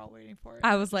video when we're all waiting for it.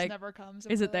 I was It just like, never comes.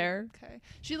 is it We're there? like, okay.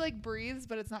 She like breathes,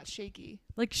 but it's not shaky.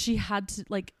 Like she had to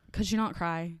like could she not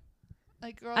cry?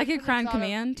 Like girl, I you could couldn't cry have on thought of-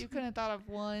 command. You couldn't have thought of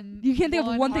one. You can't think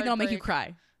of one thing that'll make you heartbreak.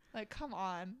 cry. Like, come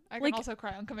on. I Like- can also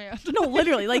cry on command. No,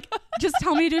 literally. Like just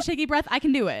tell me to do a shaky breath. I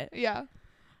can do it. Yeah.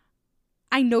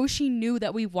 I know she knew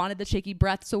that we wanted the shaky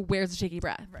breath, so where's the shaky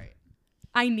breath? Right.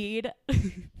 I need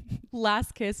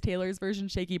Last Kiss Taylor's version,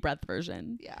 shaky breath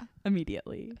version Yeah.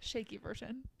 immediately. Shaky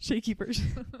version. Shaky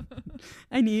version.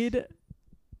 I need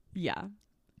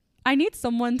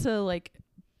someone to like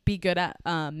be good at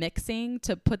mixing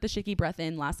to put the shaky breath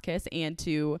in Last Kiss and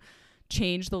to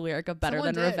change the lyric of Better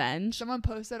Someone Than did. Revenge. Someone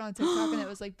posted on TikTok and it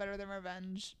was like Better Than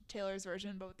Revenge, Taylor's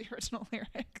version, but with the original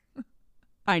lyric.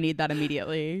 I need that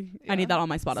immediately. I Yeah. need that on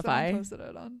my Someone Spotify. posted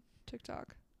it on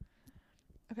TikTok.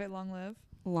 Okay, Long Live.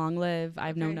 Long live. I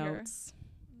have no Okay, here. notes.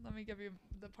 Let me give you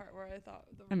the part where I thought.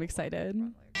 I'm excited.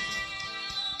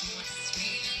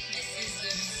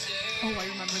 Oh, I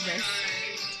remember this.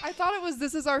 I thought it was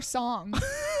This Is Our Song.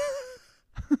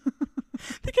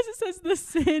 Because it says the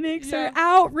cynics Yeah. are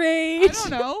outraged. I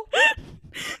don't know.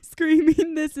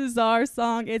 Screaming, this is our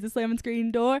song. Is a slamming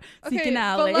screen door. Okay, Seeking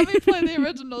alley. but let me play the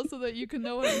original so that you can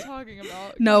know what I'm talking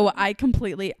about. No, I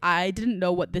didn't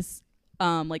know what this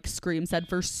like scream said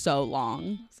for so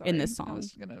long in this Sorry, song.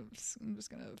 I'm just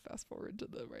gonna fast forward to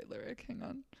the right lyric. Hang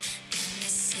on.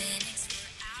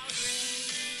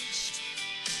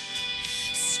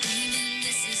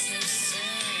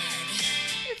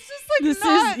 It's just like This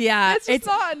not, is yeah. It's just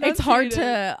not It's hard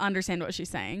enunciated. to understand what she's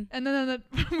saying. And then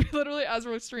literally as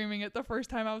we're streaming it the first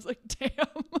time, I was like, damn.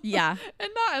 Yeah, And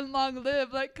not in Long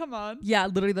Live. Like, come on. yeah.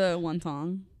 Literally the one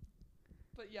song.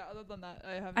 But yeah, other than that,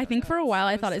 I have. I no think for a notes. while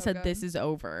I was thought it so said good. "This is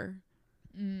over."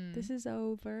 Mm. This is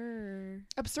over.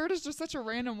 Absurd is just such a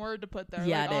random word to put there.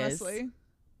 Yeah, like, it is. honestly.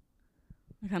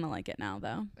 I kind of like it now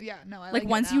though. Yeah, no, I Like it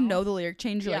once you now. know the lyric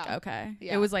change, you're like, Yeah. okay.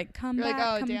 Yeah. It was like, come You're like, back,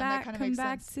 oh, come damn, that back, kinda come makes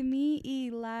back sense. to me,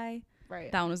 Eli.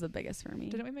 Right. That one was the biggest for me.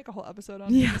 Didn't we make a whole episode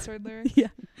on Yeah. absurd lyrics? Yeah.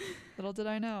 Little did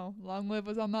I know. Long Live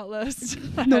was on that list.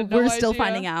 No, we're still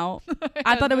finding out.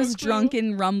 I had thought it no was clue. drunk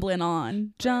and rumbling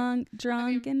on. Drunk I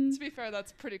mean, and to be fair,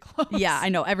 that's pretty close. yeah, I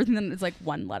know everything that is like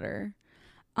one letter.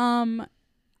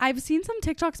 I've seen some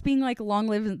TikToks being like, "Long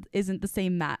live isn't the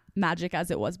same magic as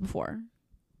it was before."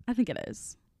 I think it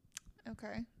is.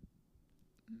 Okay.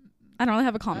 I don't really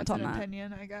have a comment That's on an that.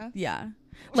 opinion, I guess. Yeah,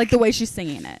 like the way she's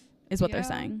singing it is what they're Yeah,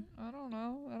 saying. I don't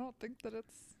know. I don't think that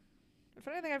it's. If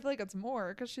anything, I feel like it's more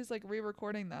because she's like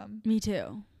re-recording them. Me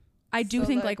too. I do So,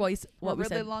 think like, like what we We're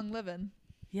really said. long living.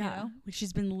 Yeah, know? like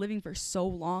she's been living for so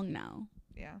long now.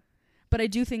 Yeah. But I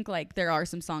do think like there are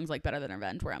some songs like Better Than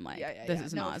Revenge where I'm like, Yeah, this yeah.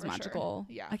 is No, not as for sure. magical.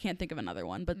 Yeah. I can't think of another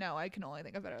one, but No, I can only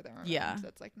think of Better Than Revenge. Yeah.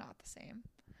 That's like not the same.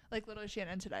 Like literally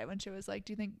Shannon today when she was like,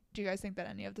 do you guys think that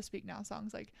any of the Speak Now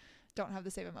songs like don't have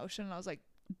the same emotion? And I was like,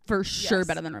 for sure yes,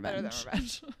 Better Than Revenge. Better Than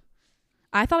Revenge.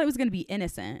 I thought it was going to be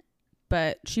Innocent,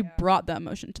 but she Yeah. brought the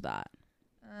emotion to that.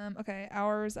 Okay,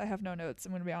 Hours. I have no notes.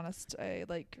 I'm gonna be honest. I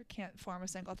like can't form a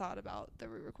single thought about the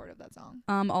re-record of that song.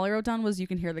 All I wrote down was You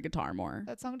Can Hear the Guitar More.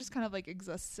 That song just kind of like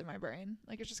exists in my brain.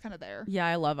 Like it's just kind of there. Yeah,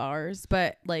 I love Ours,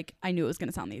 but like I knew it was going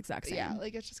to sound the exact same. Yeah,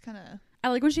 like it's just kind of. I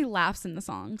like when she laughs in the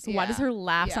song. So why does Yeah. her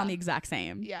laugh sound Yeah. the exact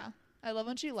same? Yeah, I love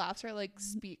when she laughs or like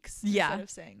speaks Yeah. instead of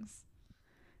sings.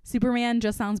 Superman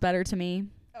just sounds better to me.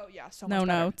 Oh yeah, so No much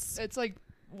better. notes. It's like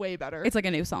way better. It's like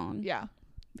a new song yeah,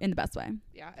 in the best way.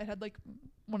 yeah. It had like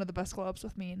one of the best glow-ups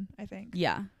with Mean, I think.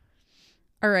 Yeah.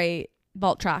 All right,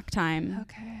 vault track time.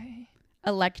 Okay.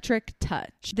 Electric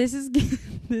Touch. This is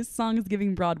this song is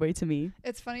giving Broadway to me.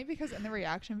 It's funny because in the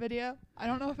reaction video, I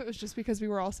don't know if it was just because we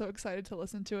were all so excited to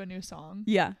listen to a new song.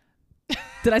 Yeah.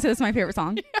 Did I say that's my favorite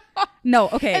song? Yeah. No,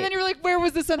 okay. And then you were like, where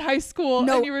was this in high school?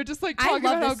 No, and you were just like I talking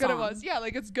love about how this good it song. was. Yeah,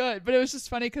 like it's good, but it was just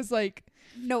funny because like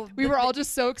no, we were all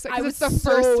just so excited. I It's was the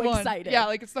so first one. excited. Yeah,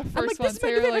 like it's the first I'm like, one. this is So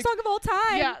my you're favorite like, song of all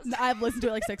time. Yes. I've listened to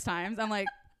it like 6 times. I'm like,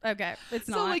 okay, it's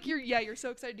so not. like you're so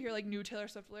excited to hear like new Taylor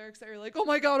Swift lyrics that you're like, oh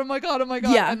my god, oh my god, oh my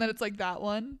god. Yeah. And then it's like that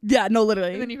one. Yeah, no,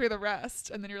 literally. And then you hear the rest,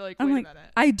 and then you're like, I'm wait like,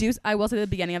 a minute. I will say the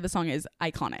beginning of the song is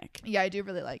iconic. Yeah, I do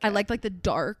really like it. I like the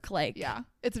dark, like, Yeah,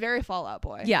 it's very Fall Out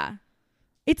Boy. yeah.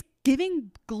 It's giving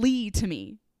Glee to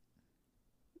me.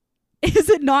 Is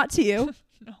it not to you?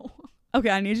 No.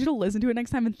 Okay, I need you to listen to it next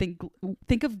time and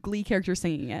think of Glee characters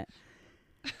singing it.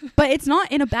 But it's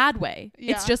not in a bad way.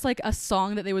 Yeah. It's just like a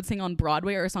song that they would sing on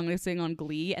Broadway or a song they sing on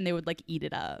Glee, and they would like eat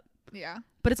it up. Yeah.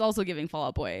 But it's also giving Fall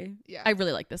Out Boy. Yeah. I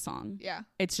really like this song. Yeah.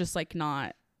 It's just like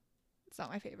not, It's not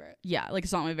my favorite. yeah, like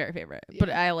it's not my very favorite. But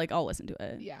Yeah. I'll listen to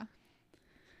it. Yeah.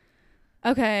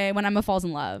 Okay, When Emma Falls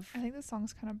in Love. I think this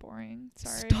song's kind of boring.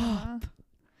 Sorry. Stop. Emma.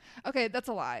 Okay, that's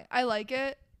a lie. I like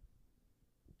it.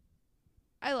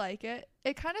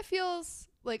 It kind of feels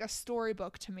like a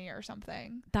storybook to me or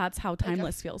something. That's how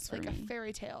Timeless feels for like me. a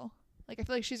fairy tale. Like I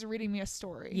feel like she's reading me a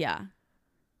story. Yeah.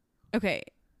 Okay.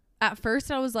 At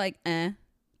first I was like,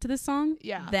 to this song.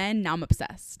 Yeah. Then now I'm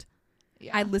obsessed.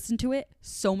 Yeah. I listened to it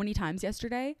so many times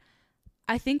yesterday.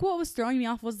 I think what was throwing me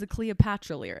off was the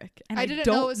Cleopatra lyric. And I didn't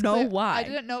don't know, it was know why. I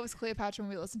didn't know it was Cleopatra when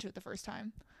we listened to it the first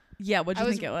time. Yeah, what do you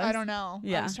think it was? I don't know.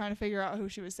 Yeah. I was trying to figure out who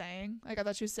she was saying. Like I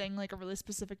thought she was saying like a really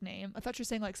specific name. I thought she was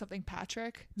saying like something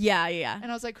Patrick. Yeah, yeah.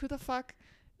 And I was like, who the fuck?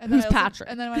 And Who's then Patrick?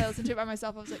 And then when I listened to it by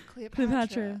myself, I was like, Cleopatra.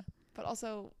 Cleopatra. But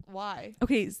also, why?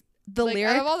 Okay, the Like,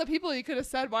 lyric. out of all the people you could have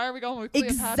said, why are we going with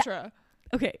Cleopatra?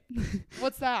 Okay.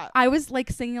 What's that? I was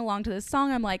like singing along to this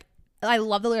song. I'm like, I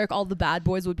love the lyric, all the bad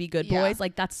boys would be good Yeah. boys.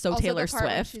 Like that's so Also, Taylor the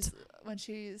part Swift. when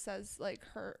she says like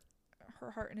her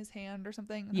heart in his hand or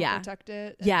something. And Yeah. he'll protect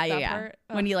it. and Yeah, that yeah. part.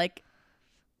 When you like,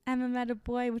 Emma met a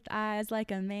boy with eyes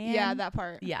like a man. Yeah, that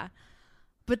part. Yeah.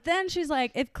 But then she's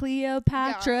like, if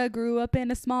Cleopatra grew up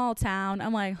in a small town.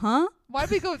 I'm like, huh? Why'd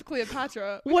we go with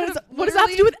Cleopatra? What does that have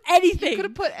to do with You anything? could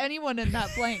have put anyone in that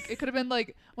blank. It could have been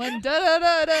like when da da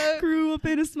da da. Grew up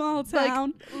in a small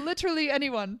town. Like literally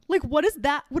anyone. Like, what is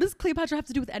that? What does Cleopatra have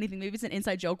to do with anything? Maybe it's an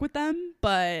inside joke with them,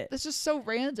 but It's just so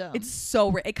random. it's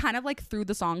so it kind of like threw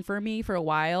the song for me for a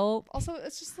while. Also,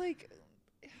 it's just like,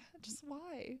 just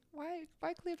why?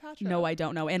 Why Cleopatra? No, I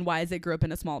don't know. And why is it grew up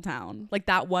in a small town? Like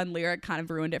that one lyric kind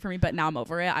of ruined it for me, but now I'm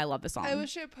over it. I love the song. I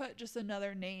wish it put just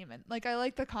another name and like I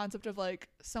like the concept of like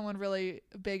someone really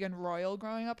big and royal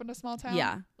growing up in a small town.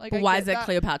 Yeah. Like, But I why get is it that.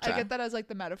 Cleopatra? I get that as like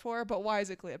the metaphor, but why is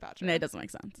it Cleopatra? No, it doesn't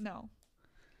make sense. No.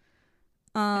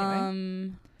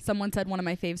 Someone said one of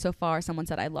my faves so far. Someone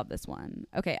said I love this one.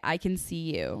 Okay, I Can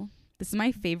See You. This is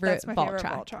my favorite That's my vault favorite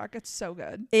track. vault track. It's so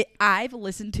good. I've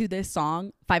listened to this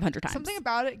song 500 times. Something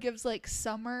about it gives like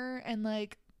summer and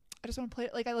like I just want to play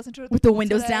it. Like I listened to it at With the pool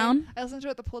windows today. down? I listened to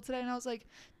it at the pool today and I was like,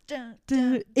 dun,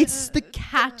 Dude, dun, it's dun, the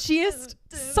catchiest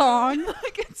dun, dun. song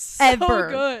Like it's so ever.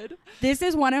 good. This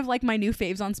is one of like my new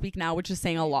faves on Speak Now, which is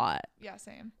saying a lot. Yeah,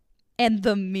 same. And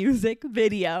the music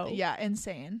video. Yeah,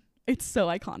 insane. It's so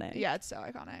iconic. Yeah, it's so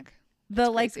iconic. The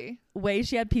It's like crazy. way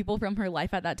she had people from her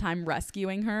life at that time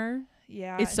rescuing her.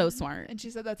 Yeah, It's so and- smart. And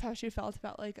she said that's how she felt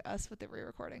about like us with the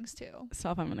re-recordings too.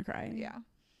 Stop, I'm gonna cry. Yeah.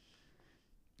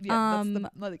 Yeah, Um,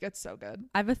 that's like it's so good.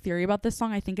 I have a theory about this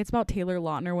song. I think it's about Taylor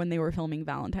Lautner when they were filming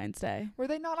Valentine's Day. Were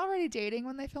they not already dating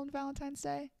when they filmed Valentine's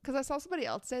Day? Because I saw somebody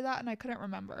else say that and I couldn't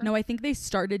remember. No, I think they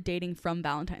started dating from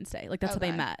Valentine's Day. Like that's how they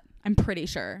Okay. met. I'm pretty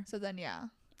sure. So then, yeah.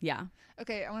 Yeah.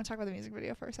 Okay, I want to talk about the music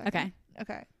video for a second. Okay.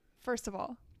 Okay. First of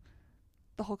all,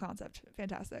 the whole concept,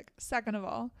 fantastic. Second of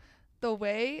all, the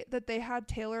way that they had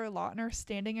Taylor Lautner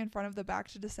standing in front of the Back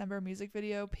to December music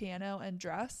video, piano and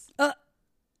dress.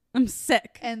 I'm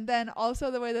sick. And then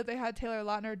also the way that they had Taylor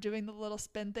Lautner doing the little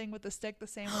spin thing with the stick, the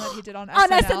same one that he did on On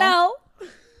SNL, SNL.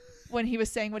 when he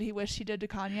was saying what he wished he did to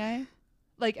Kanye.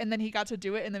 Like, and then he got to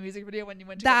do it in the music video when he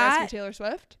went to That- rescue Taylor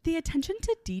Swift. The attention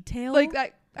to detail. Like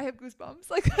that, I have goosebumps.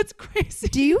 Like that's crazy.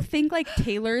 Do you think like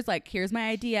Taylor's like, here's my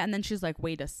idea, and then she's like,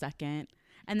 wait a second,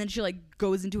 and then she like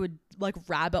goes into a like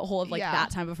rabbit hole of like Yeah.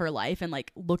 that time of her life and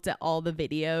like looked at all the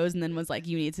videos and then was like,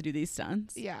 you need to do these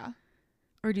stunts? Yeah,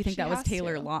 Or do you think She that was has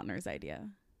Taylor to. Lautner's idea?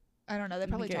 I don't know. They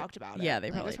probably think it- talked about it. yeah, they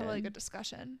Like, probably it was probably a did. good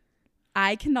discussion.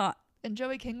 I cannot. And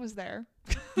Joey King was there.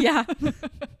 Yeah,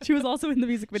 she was also in the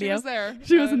music video. She was there.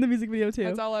 She was in the music video too.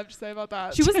 That's all I have to say about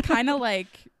that. She was kind of like,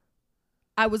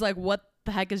 I was like, what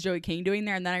the heck is Joey King doing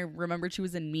there? And then I remembered she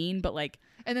was in Mean, but like,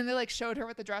 and then they like showed her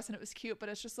with the dress and it was cute, but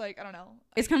it's just like I don't know.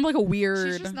 it's Like, kind of like a she's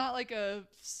weird. just not like a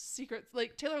secret.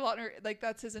 Like Taylor Lautner, like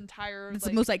that's his entire. It's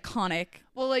like, the most iconic.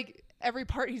 well, like every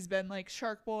part he's been, like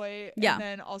Shark Boy, Yeah. and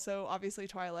then also obviously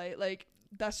Twilight. Like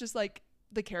that's just like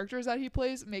the characters that he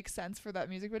plays make sense for that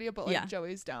music video, but like Yeah.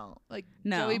 Joey's don't. Like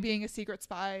No. Joey being a secret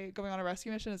spy going on a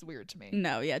rescue mission is weird to me.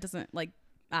 No, yeah, it doesn't like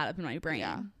add up in my brain.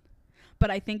 Yeah.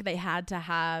 But I think they had to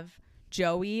have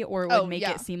Joey, or it would make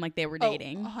it seem like they were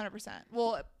dating. 100%.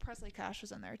 Well, Presley Cash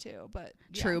was in there too, but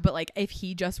True, but like if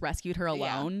he just rescued her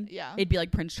alone, yeah. it'd be like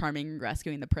Prince Charming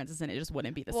rescuing the princess, and it just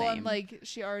wouldn't be the well, same. and like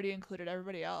she already included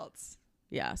everybody else,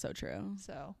 Yeah, so true.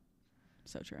 so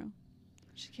True.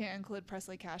 she can't include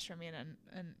Presley Cash for me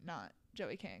and not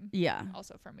Joey King. Yeah,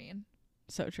 Also for me.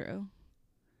 so true.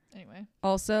 Anyway,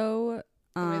 Also,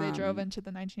 the way they drove into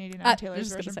the 1989 Taylor's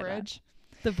just gonna version say that. bridge.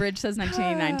 the bridge says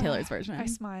 1989 Taylor's version. I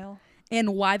smile.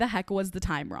 And why the heck was the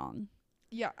time wrong?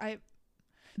 Yeah,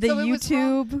 The So it was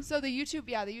YouTube. So the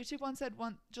YouTube one said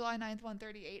July 9th,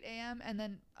 1:38 a.m. And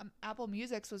then Apple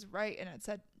Music's was right, and it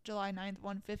said July 9th,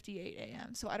 1:58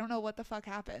 a.m. So I don't know what the fuck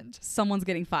happened. Someone's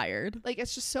getting fired. Like,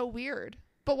 it's just so weird.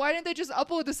 But why didn't they just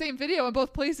upload the same video in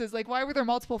both places? Like, why were there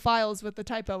multiple files with the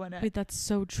typo in it? Wait, that's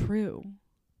so true.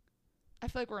 I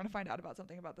feel like we're going to find out about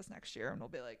something about this next year, and we'll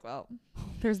be like, well,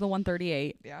 There's the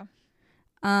 138. yeah.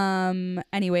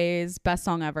 Anyways, best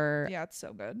song ever. Yeah, it's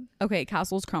so good. Okay,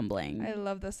 Castle's Crumbling. I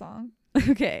love this song.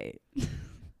 Okay.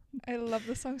 I love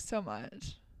this song so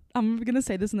much. I'm gonna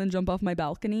say this and then jump off my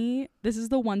balcony. This is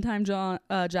the one time Jack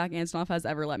Antonoff has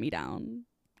ever let me down.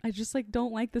 I just like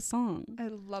don't like this song. I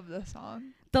love this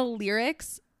song. The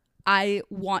lyrics, I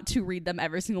want to read them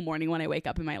every single morning when I wake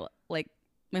up in my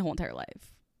whole entire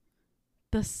life.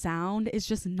 The sound is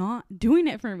just not doing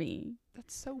it for me.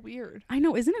 That's so weird. I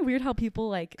know, isn't it weird how people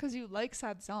like Because you like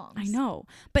sad songs. I know.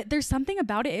 But there's something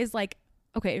about it is like,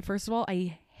 okay, first of all,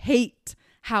 I hate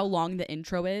how long the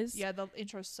intro is. Yeah, the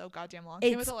intro's so goddamn long.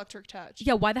 Same with It's- Electric Touch.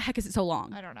 Yeah, why the heck is it so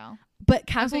long? I don't know. But I'm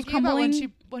Castle's thinking about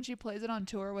Crumbling, when she plays it on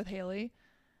tour with Haley.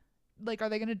 Like, are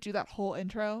they gonna do that whole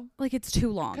intro? like it's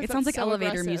too long. 'Cause It sounds like that's so elevator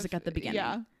aggressive. music at the beginning.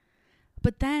 Yeah.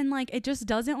 But then like it just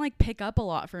doesn't like pick up a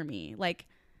lot for me. Like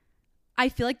I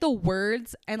feel like the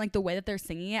words and like the way that they're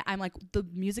singing it, I'm like the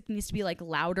music needs to be like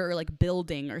louder or like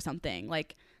building or something.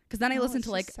 Like because then I No, listen it's to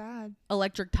just like sad.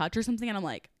 Electric Touch or something and I'm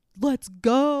like, let's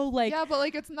go. Like Yeah, but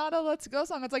like it's not a Let's Go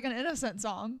song. It's like an Innocent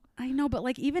song. I know, but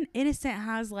like even Innocent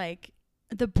has like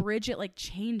the bridge, it like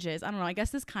changes. I don't know. I guess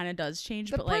this kind of does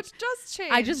change, The but bridge like does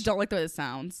change. I just don't like the way it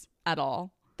sounds at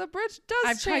all. The bridge does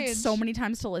I've change. tried so many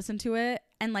times to listen to it,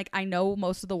 and like I know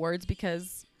most of the words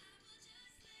because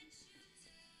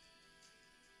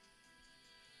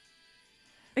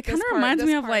it kind This of part- reminds this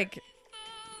me of part. like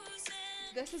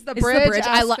This is the it's bridge. the bridge.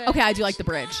 Aspen. Okay, I do like the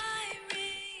bridge.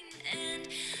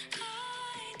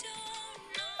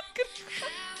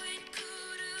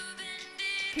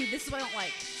 Okay, this is what I don't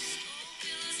like.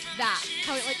 That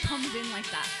how it like comes in like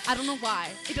that. I don't know why.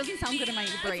 It doesn't sound good in my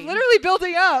brain. It's literally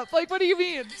building up. Like, what do you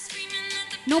mean?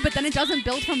 No, but then it doesn't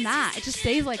build from that. It just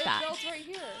stays like that. It builds right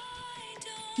here.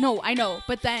 No, I know,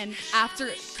 but then after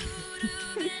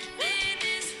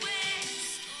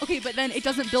okay, but then it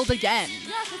doesn't build again.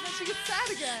 Yeah, because then she gets sad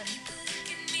again.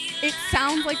 It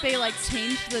sounds like they like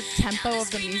changed the tempo of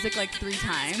the music like 3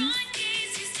 times.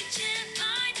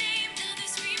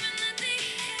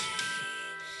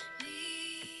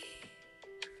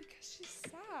 Because she's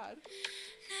sad.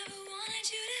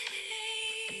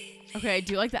 Okay, I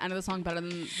do like the end of the song better than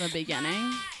the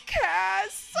beginning.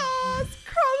 Castles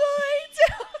crumbling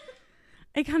down.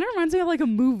 It kind of reminds me of like a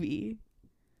movie.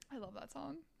 I love that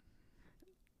song.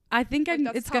 I think Like,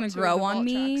 that's it's top gonna 2 of grow the on vault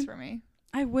me. tracks for me.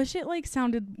 I wish it like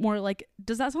sounded more like.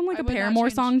 Does that sound like I a would not Paramore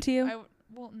change- song to you?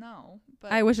 Well, no.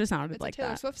 But I wish it sounded it's like a Taylor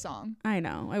that. Swift song. I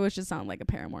know. I wish it sounded like a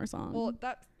Paramore song. Well,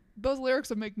 those lyrics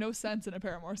would make no sense in a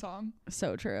Paramore song.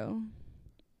 So true.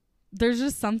 There's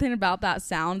just something about that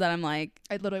sound that I'm like,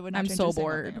 I literally would not I'm change so a single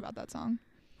bored. thing about that song.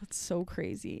 that's so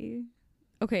crazy.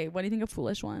 Okay, what do you think of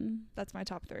Foolish One? That's my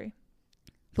top 3.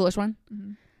 Foolish One?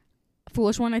 Mm-hmm.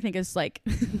 Foolish One, I think, is like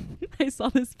I saw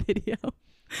this video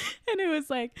and it was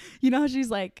like, you know how she's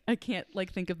like, I can't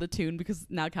like think of the tune because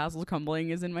now Castle's Crumbling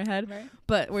is in my head, Right.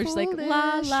 but we're just like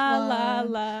la Foolish la la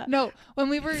One. la. No, when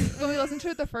we listened to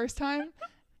it the first time,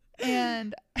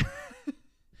 and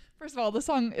first of all, the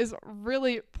song is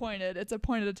really pointed. It's a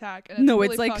pointed attack, and No, really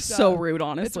it's like fucked so up. rude,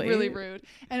 honestly. It's really rude.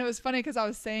 And it was funny because I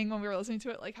was saying when we were listening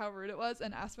to it, like how rude it was.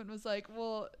 And Aspen was like,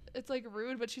 well, it's like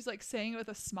rude, but she's like saying it with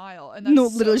a smile. And that's No,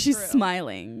 so literally, she's true.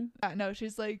 smiling. Yeah, no,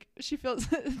 she's like, she feels,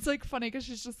 it's like funny because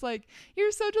she's just like,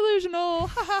 you're so delusional.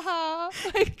 Ha ha ha.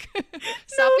 Like,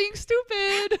 stop being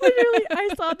stupid. Literally, I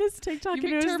saw this TikTok You and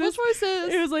make it was terrible this,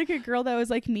 choices. it was like a girl that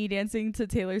was like me dancing to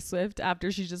Taylor Swift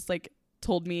after she just like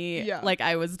told me Yeah. like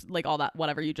I was like all that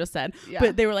whatever you just said, Yeah.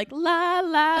 but they were like la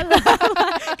la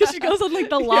la because she goes on like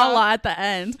the la Yeah. la at the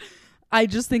end. I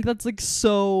just think that's like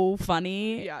so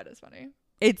funny. Yeah, it is funny.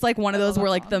 It's like one of I those love where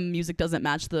that like song. the music doesn't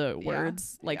match the Yeah.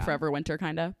 words, like Yeah. Forever Winter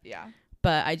kind of. Yeah.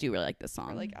 But I do really like this Or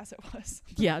song. like As It Was.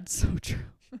 Yeah, it's so true.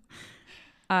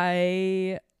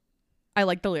 I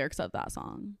like the lyrics of that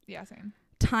song. Yeah, same.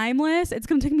 Timeless. It's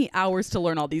gonna take me hours to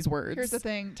learn all these words. Here's the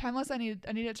thing. Timeless, I need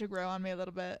it to grow on me a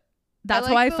little bit. That's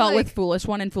like how I the, felt with like- Foolish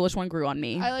One, and Foolish One grew on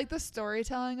me. I like the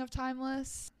storytelling of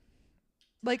Timeless.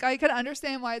 Like, I could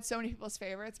understand why it's so many people's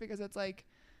favorites because it's like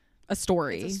A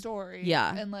story. it's a story.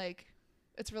 Yeah. And like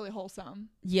it's really wholesome.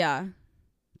 Yeah.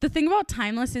 The thing about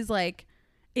Timeless is like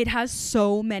it has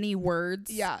so many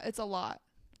words. Yeah, it's a lot.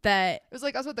 That It was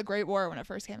like us with the Great War when it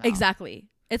first came out. exactly.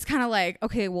 It's kind of like,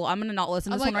 okay, well, I'm gonna not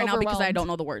listen to I'm, this one like, right now because I overwhelmed. don't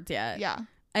know the words yet. Yeah.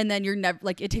 And then you're never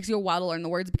like, it takes you a while to learn the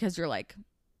words because you're like,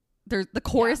 there's the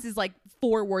chorus is like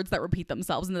 4 words that repeat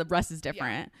themselves and the rest is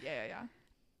different. Yeah.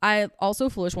 I also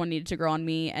Foolish One needed to grow on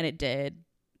me, and it did.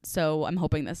 So I'm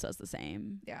hoping this does the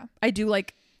same. Yeah.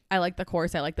 I like the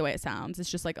chorus. I like the way it sounds. It's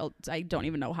just like I don't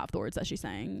even know half the words that she's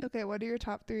saying. Okay, what are your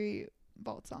top 3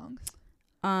 Vault songs?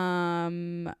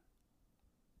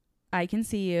 I Can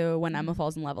See You, When Emma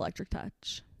Falls in Love, Electric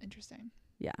Touch. Interesting.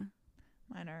 Yeah.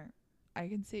 Mine are I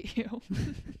Can See You.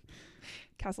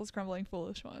 Castles Crumbling,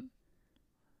 Foolish One.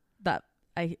 That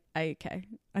okay.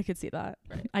 I could see that.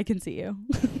 Right. I can see you.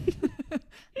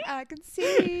 I can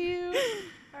see you.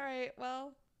 All right,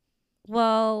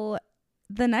 Well,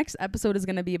 the next episode is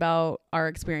going to be about our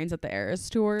experience at the Eras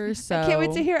tour. So I can't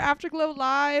wait to hear Afterglow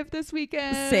live this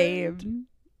weekend. Same.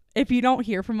 If you don't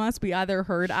hear from us, we either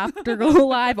heard Afterglow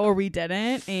live or we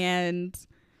didn't, and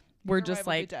we're Either way, just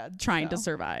we'll be like dead, trying to so.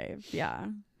 survive. Yeah.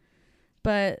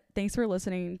 But thanks for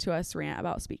listening to us rant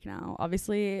about Speak Now.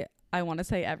 Obviously, I want to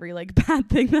say every like bad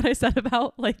thing that I said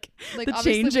about like the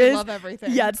obviously changes. we love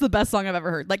everything. Yeah, it's the best song I've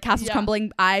ever heard. Like Castles Yeah.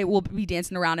 Crumbling, I will be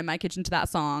dancing around in my kitchen to that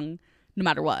song no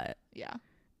matter what. Yeah.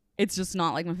 It's just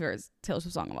not like my favorite Taylor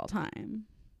Swift song of all time.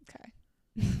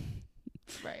 Okay.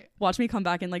 Right. Watch me come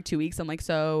back in like 2 weeks. I'm like,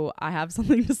 so I have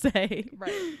something to say.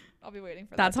 Right. I'll be waiting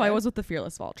for that. That's how I day. was with the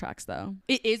Fearless Vault tracks, though.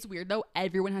 It is weird, though.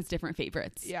 Everyone has different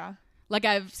favorites. Yeah. Like,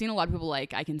 I've seen a lot of people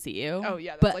like I Can See You. Oh,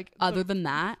 yeah. That's But like other than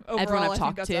that, overall, everyone I I've think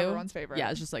talked that's to, everyone's favorite.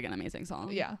 yeah, it's just like an amazing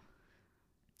song. Yeah.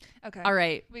 Okay. All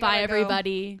right. We Bye, gotta go.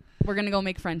 everybody. We're going to go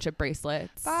make friendship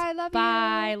bracelets. Bye. Love you.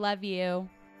 Bye. Love you.